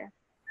in here.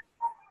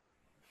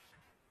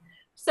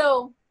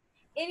 So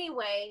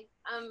anyway,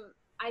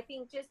 I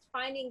think just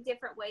finding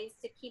different ways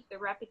to keep the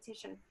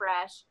repetition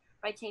fresh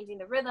by changing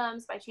the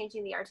rhythms, by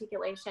changing the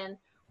articulation,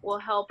 will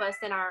help us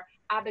in our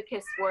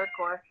abacus work,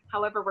 or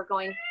however we're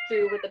going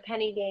through with the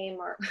penny game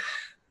or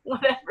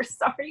whatever.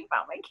 Sorry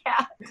about my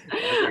cat.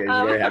 Okay,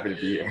 I'm very happy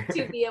to be here.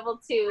 To be able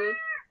to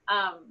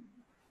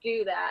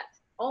do that.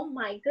 Oh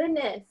my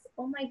goodness.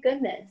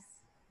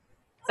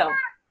 So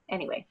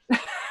anyway.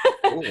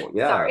 Cool.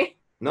 Yeah. Sorry.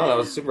 No, that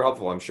was super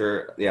helpful. I'm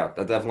sure. Yeah,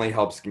 that definitely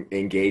helps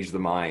engage the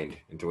mind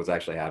into what's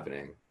actually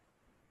happening.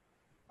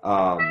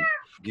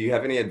 Do you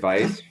have any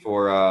advice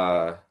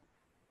for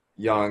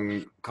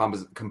young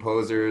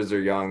composers or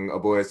young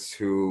oboists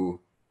who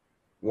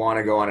want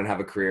to go on and have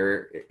a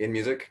career in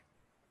music?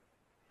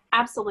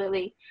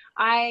 Absolutely.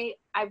 I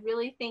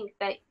really think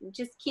that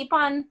just keep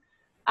on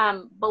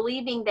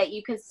believing that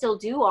you can still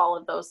do all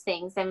of those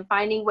things, and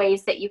finding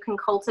ways that you can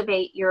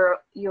cultivate your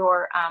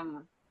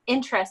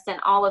interest in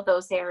all of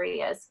those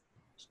areas.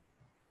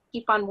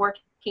 Keep on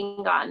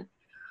working on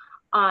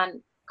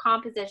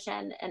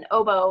composition and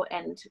oboe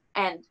and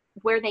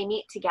where they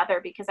meet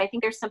together, because I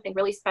think there's something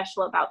really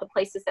special about the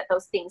places that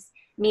those things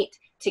meet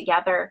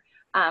together.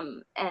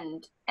 And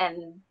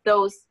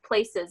those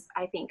places,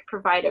 I think,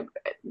 provide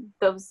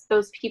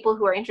those people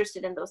who are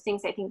interested in those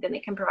things, I think then they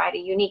can provide a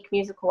unique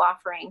musical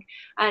offering.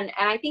 And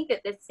I think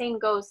that the same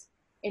goes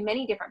in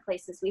many different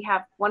places. We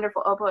have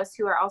wonderful oboists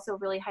who are also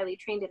really highly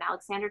trained in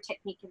Alexander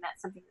technique, and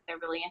that's something that they're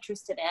really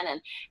interested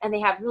in. And they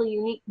have really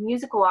unique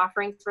musical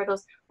offerings where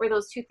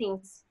those two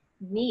things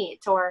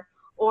meet, or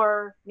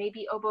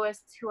maybe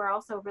oboists who are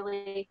also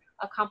really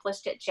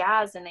accomplished at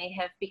jazz and they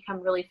have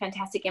become really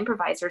fantastic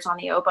improvisers on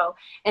the oboe.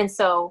 And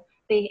so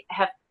they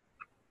have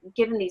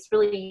given these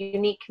really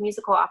unique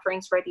musical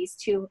offerings where these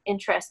two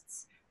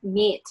interests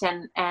meet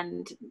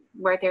and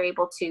where they're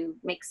able to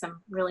make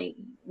some really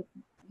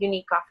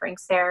unique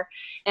offerings there.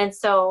 And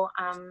so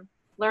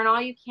learn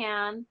all you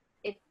can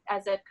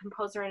as a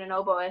composer and an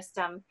oboist,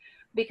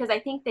 because I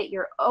think that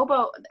all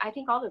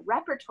the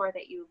repertoire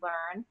that you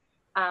learn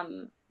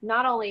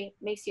not only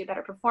makes you a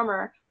better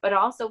performer, but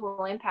also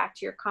will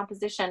impact your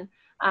composition,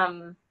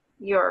 the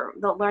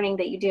learning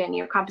that you do in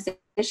your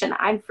composition.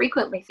 I'm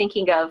frequently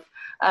thinking of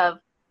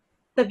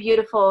the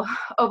beautiful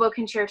oboe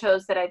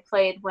concertos that I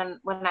played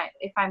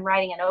if I'm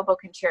writing an oboe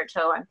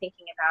concerto, I'm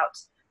thinking about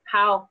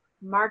how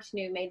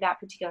Martinu made that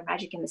particular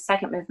magic in the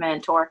second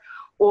movement, or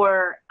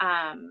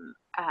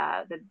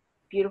the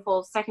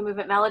beautiful second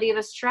movement melody of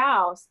a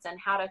Strauss and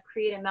how to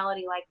create a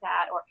melody like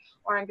that,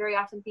 or I'm very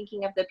often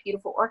thinking of the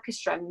beautiful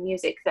orchestra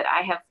music that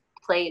I have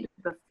played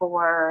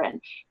before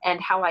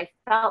and how I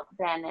felt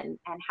then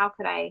and how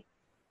could I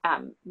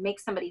make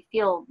somebody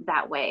feel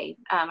that way.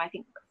 I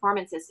think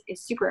performance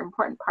is super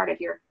important part of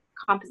your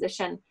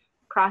composition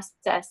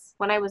process.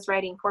 When I was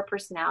writing Four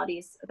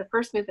Personalities, the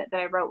first movement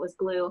that I wrote was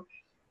Blue.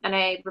 And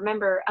I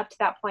remember up to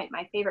that point,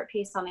 my favorite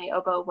piece on the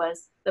oboe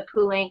was the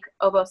Poulenc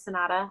Oboe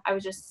Sonata. I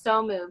was just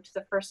so moved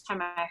the first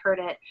time I heard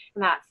it.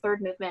 And that third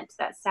movement,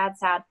 that sad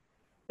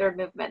third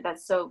movement,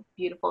 that's so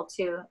beautiful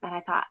too. And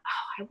I thought,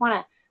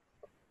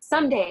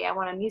 someday I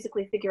want to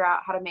musically figure out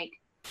how to make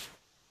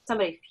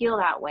somebody feel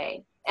that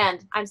way.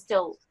 And I'm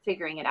still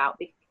figuring it out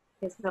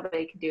because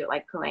nobody can do it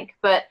like Poulenc.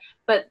 But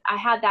I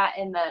had that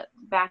in the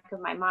back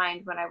of my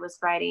mind when I was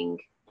writing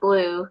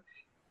Blue,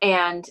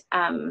 and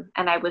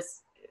I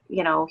was,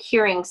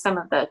 hearing some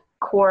of the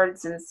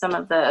chords and some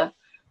of the,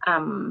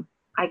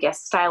 I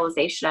guess,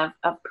 stylization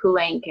of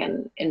Poulenc,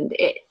 and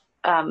it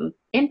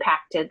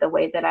impacted the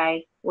way that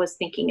I was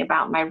thinking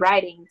about my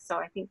writing. So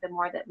I think the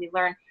more that we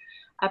learn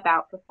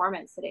about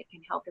performance, that it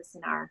can help us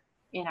in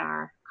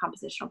our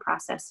compositional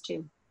process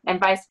too, and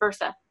vice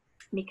versa.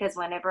 Because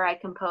whenever I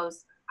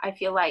compose, I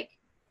feel like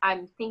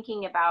I'm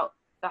thinking about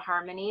the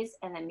harmonies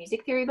and the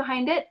music theory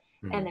behind it.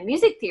 Mm-hmm. And the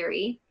music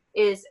theory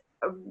is,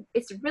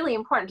 it's really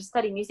important to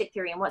study music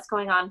theory and what's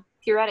going on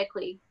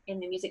theoretically in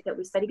the music that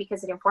we study,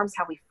 because it informs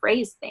how we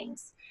phrase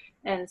things.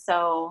 And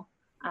so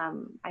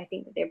I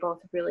think that they both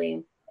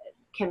really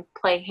can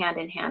play hand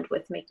in hand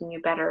with making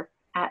you better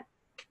at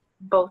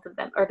both of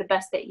them, or the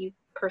best that you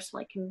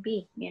personally can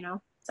be, you know?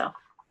 So,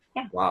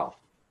 yeah. Wow.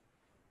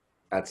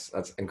 That's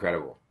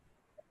incredible.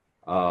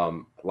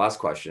 Last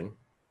question.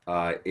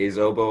 Is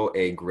oboe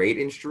a great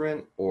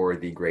instrument or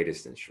the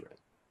greatest instrument?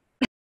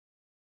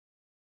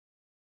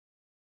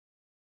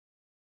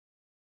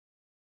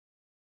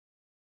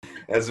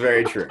 That's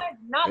very true.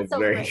 Not so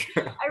great.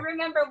 True. I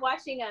remember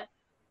watching a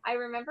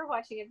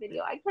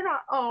video.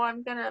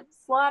 I'm gonna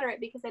slaughter it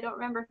because I don't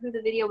remember who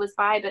the video was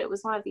by, but it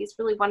was one of these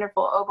really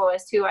wonderful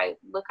oboists who I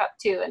look up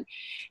to,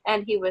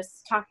 and he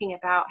was talking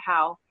about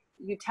how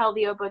you tell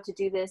the oboe to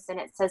do this and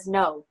it says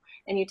no,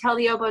 and you tell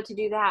the oboe to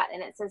do that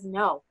and it says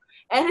no,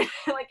 and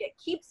like it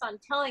keeps on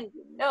telling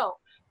you no.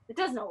 It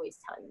doesn't always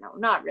tell you no,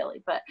 not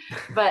really, but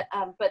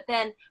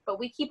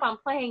we keep on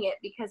playing it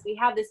because we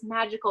have this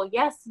magical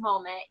yes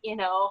moment, you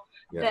know,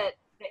 yeah, that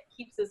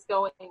keeps us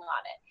going on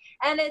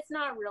it. And it's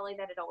not really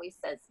that it always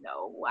says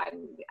no.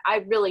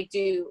 I really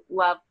do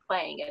love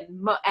playing,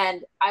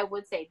 and I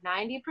would say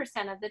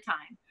 90% of the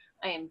time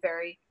I am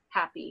very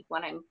happy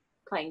when I'm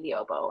playing the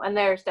oboe. And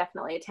there's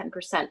definitely a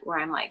 10% where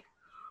I'm like,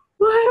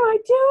 why am I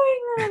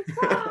doing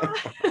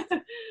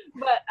this?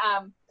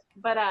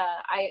 But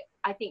I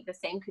think the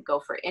same could go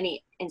for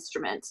any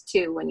instrument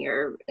too, when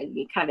you're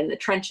kind of in the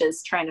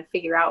trenches trying to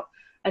figure out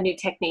a new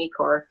technique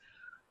or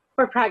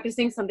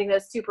practicing something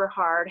that's super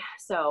hard.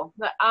 So,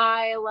 but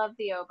I love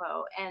the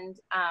oboe, and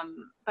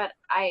but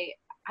I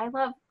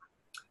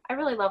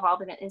really love all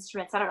the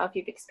instruments. I don't know if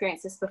you've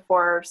experienced this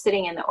before,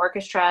 sitting in the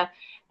orchestra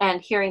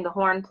and hearing the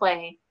horn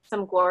play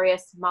some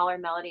glorious Mahler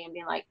melody and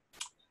being like,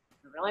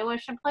 I really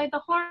wish I played the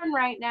horn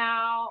right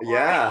now.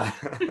 Yeah.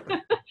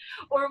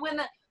 Or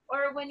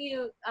when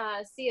you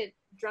see a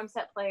drum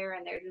set player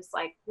and they're just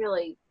like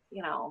really,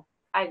 you know,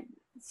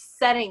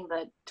 setting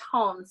the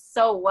tone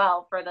so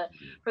well for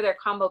their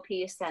combo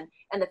piece, and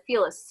the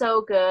feel is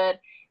so good,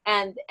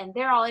 and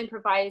they're all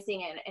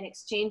improvising and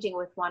exchanging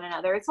with one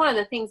another. It's one of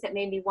the things that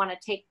made me want to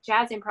take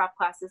jazz improv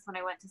classes when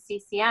I went to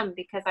CCM,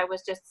 because I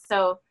was just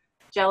so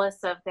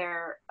jealous of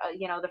their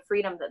the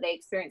freedom that they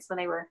experienced when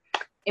they were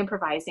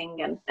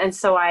improvising, and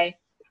so I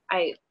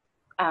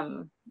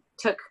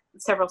took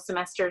several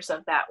semesters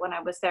of that when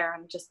I was there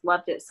and just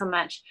loved it so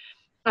much.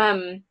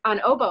 On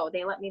oboe,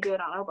 they let me do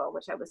it on oboe,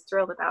 which I was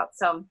thrilled about.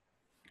 So,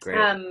 great.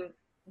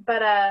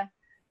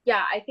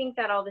 Yeah, I think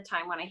that all the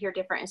time when I hear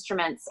different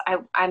instruments,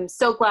 I'm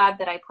so glad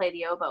that I play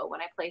the oboe.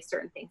 When I play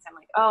certain things, I'm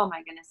like, oh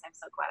my goodness, I'm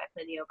so glad I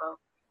play the oboe.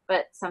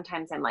 But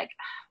sometimes I'm like,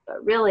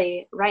 but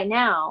really, right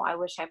now, I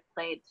wish I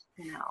played,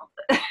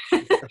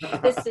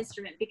 this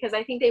instrument, because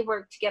I think they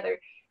work together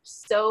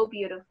so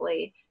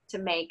beautifully to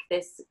make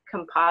this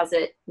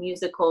composite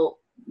musical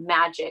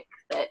magic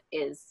that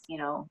is,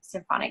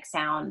 symphonic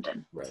sound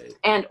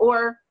and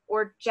or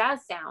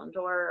jazz sound,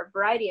 or a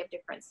variety of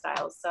different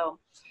styles.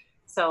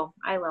 So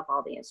I love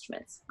all the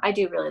instruments. I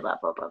do really love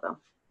oboe though.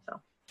 So.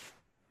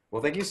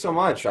 Well, thank you so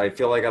much. I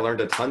feel like I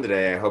learned a ton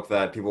today. I hope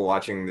that people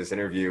watching this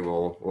interview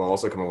will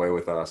also come away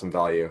with some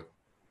value.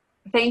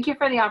 Thank you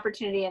for the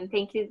opportunity, and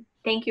thank you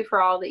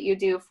for all that you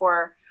do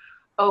for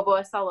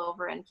oboists all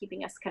over and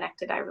keeping us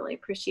connected. I really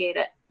appreciate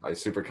it.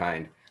 Super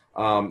kind.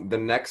 The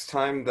next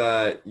time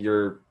that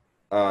you're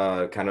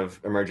kind of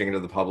emerging into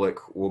the public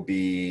will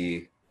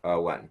be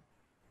when?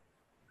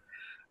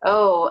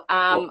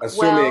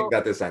 Assuming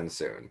that this ends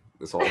soon,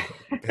 this whole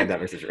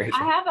pandemic situation.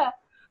 I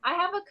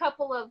have a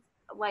couple of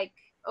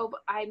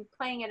I'm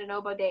playing at an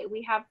oboe day.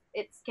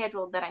 It's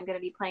scheduled that I'm going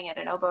to be playing at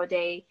an oboe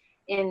day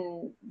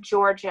in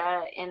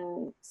Georgia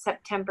in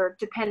September,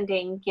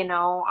 depending,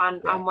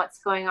 on what's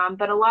going on.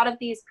 But a lot of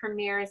these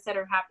premieres that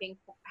are happening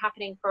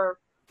for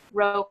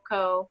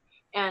ROCO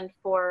and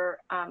for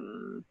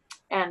the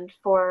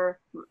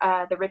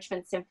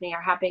Richmond Symphony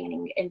are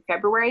happening in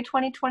February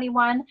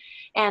 2021,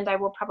 and I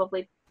will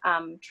probably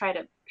try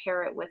to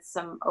pair it with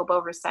some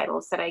oboe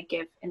recitals that I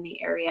give in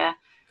the area.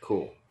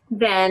 Cool.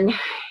 Then,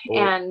 cool.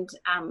 And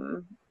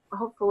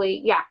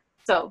hopefully, yeah.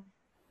 So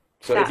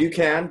if you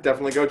can,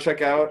 definitely go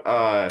check out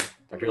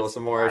Dr.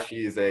 Alyssa Morris.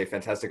 She's a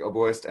fantastic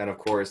oboist and, of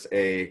course,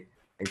 a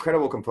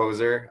incredible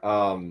composer.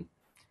 I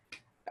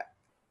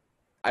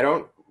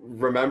don't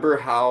remember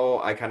how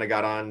I kind of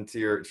got on to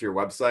your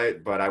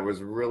website, but I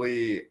was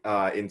really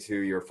into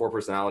your four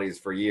personalities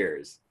for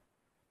years,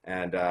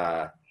 and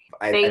I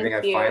think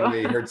I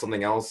finally heard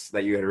something else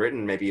that you had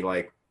written maybe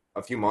like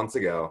a few months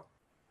ago,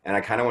 and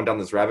I kind of went down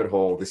this rabbit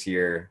hole this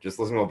year just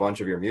listening to a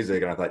bunch of your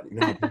music, and I thought,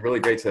 it'd be really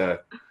great to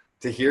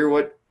hear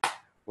what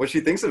she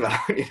thinks about,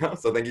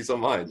 So thank you so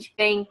much.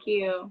 Thank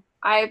you.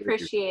 I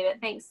appreciate it.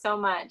 Thanks so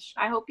much.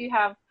 I hope you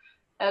have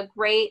a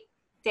great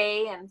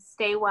day and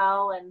stay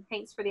well. And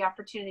thanks for the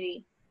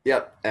opportunity.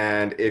 Yep.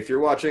 And if you're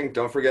watching,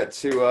 don't forget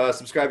to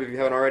subscribe if you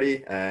haven't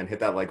already and hit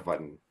that like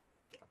button.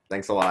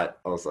 Thanks a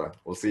lot, Alyssa.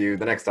 We'll see you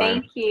the next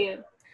time. Thank you.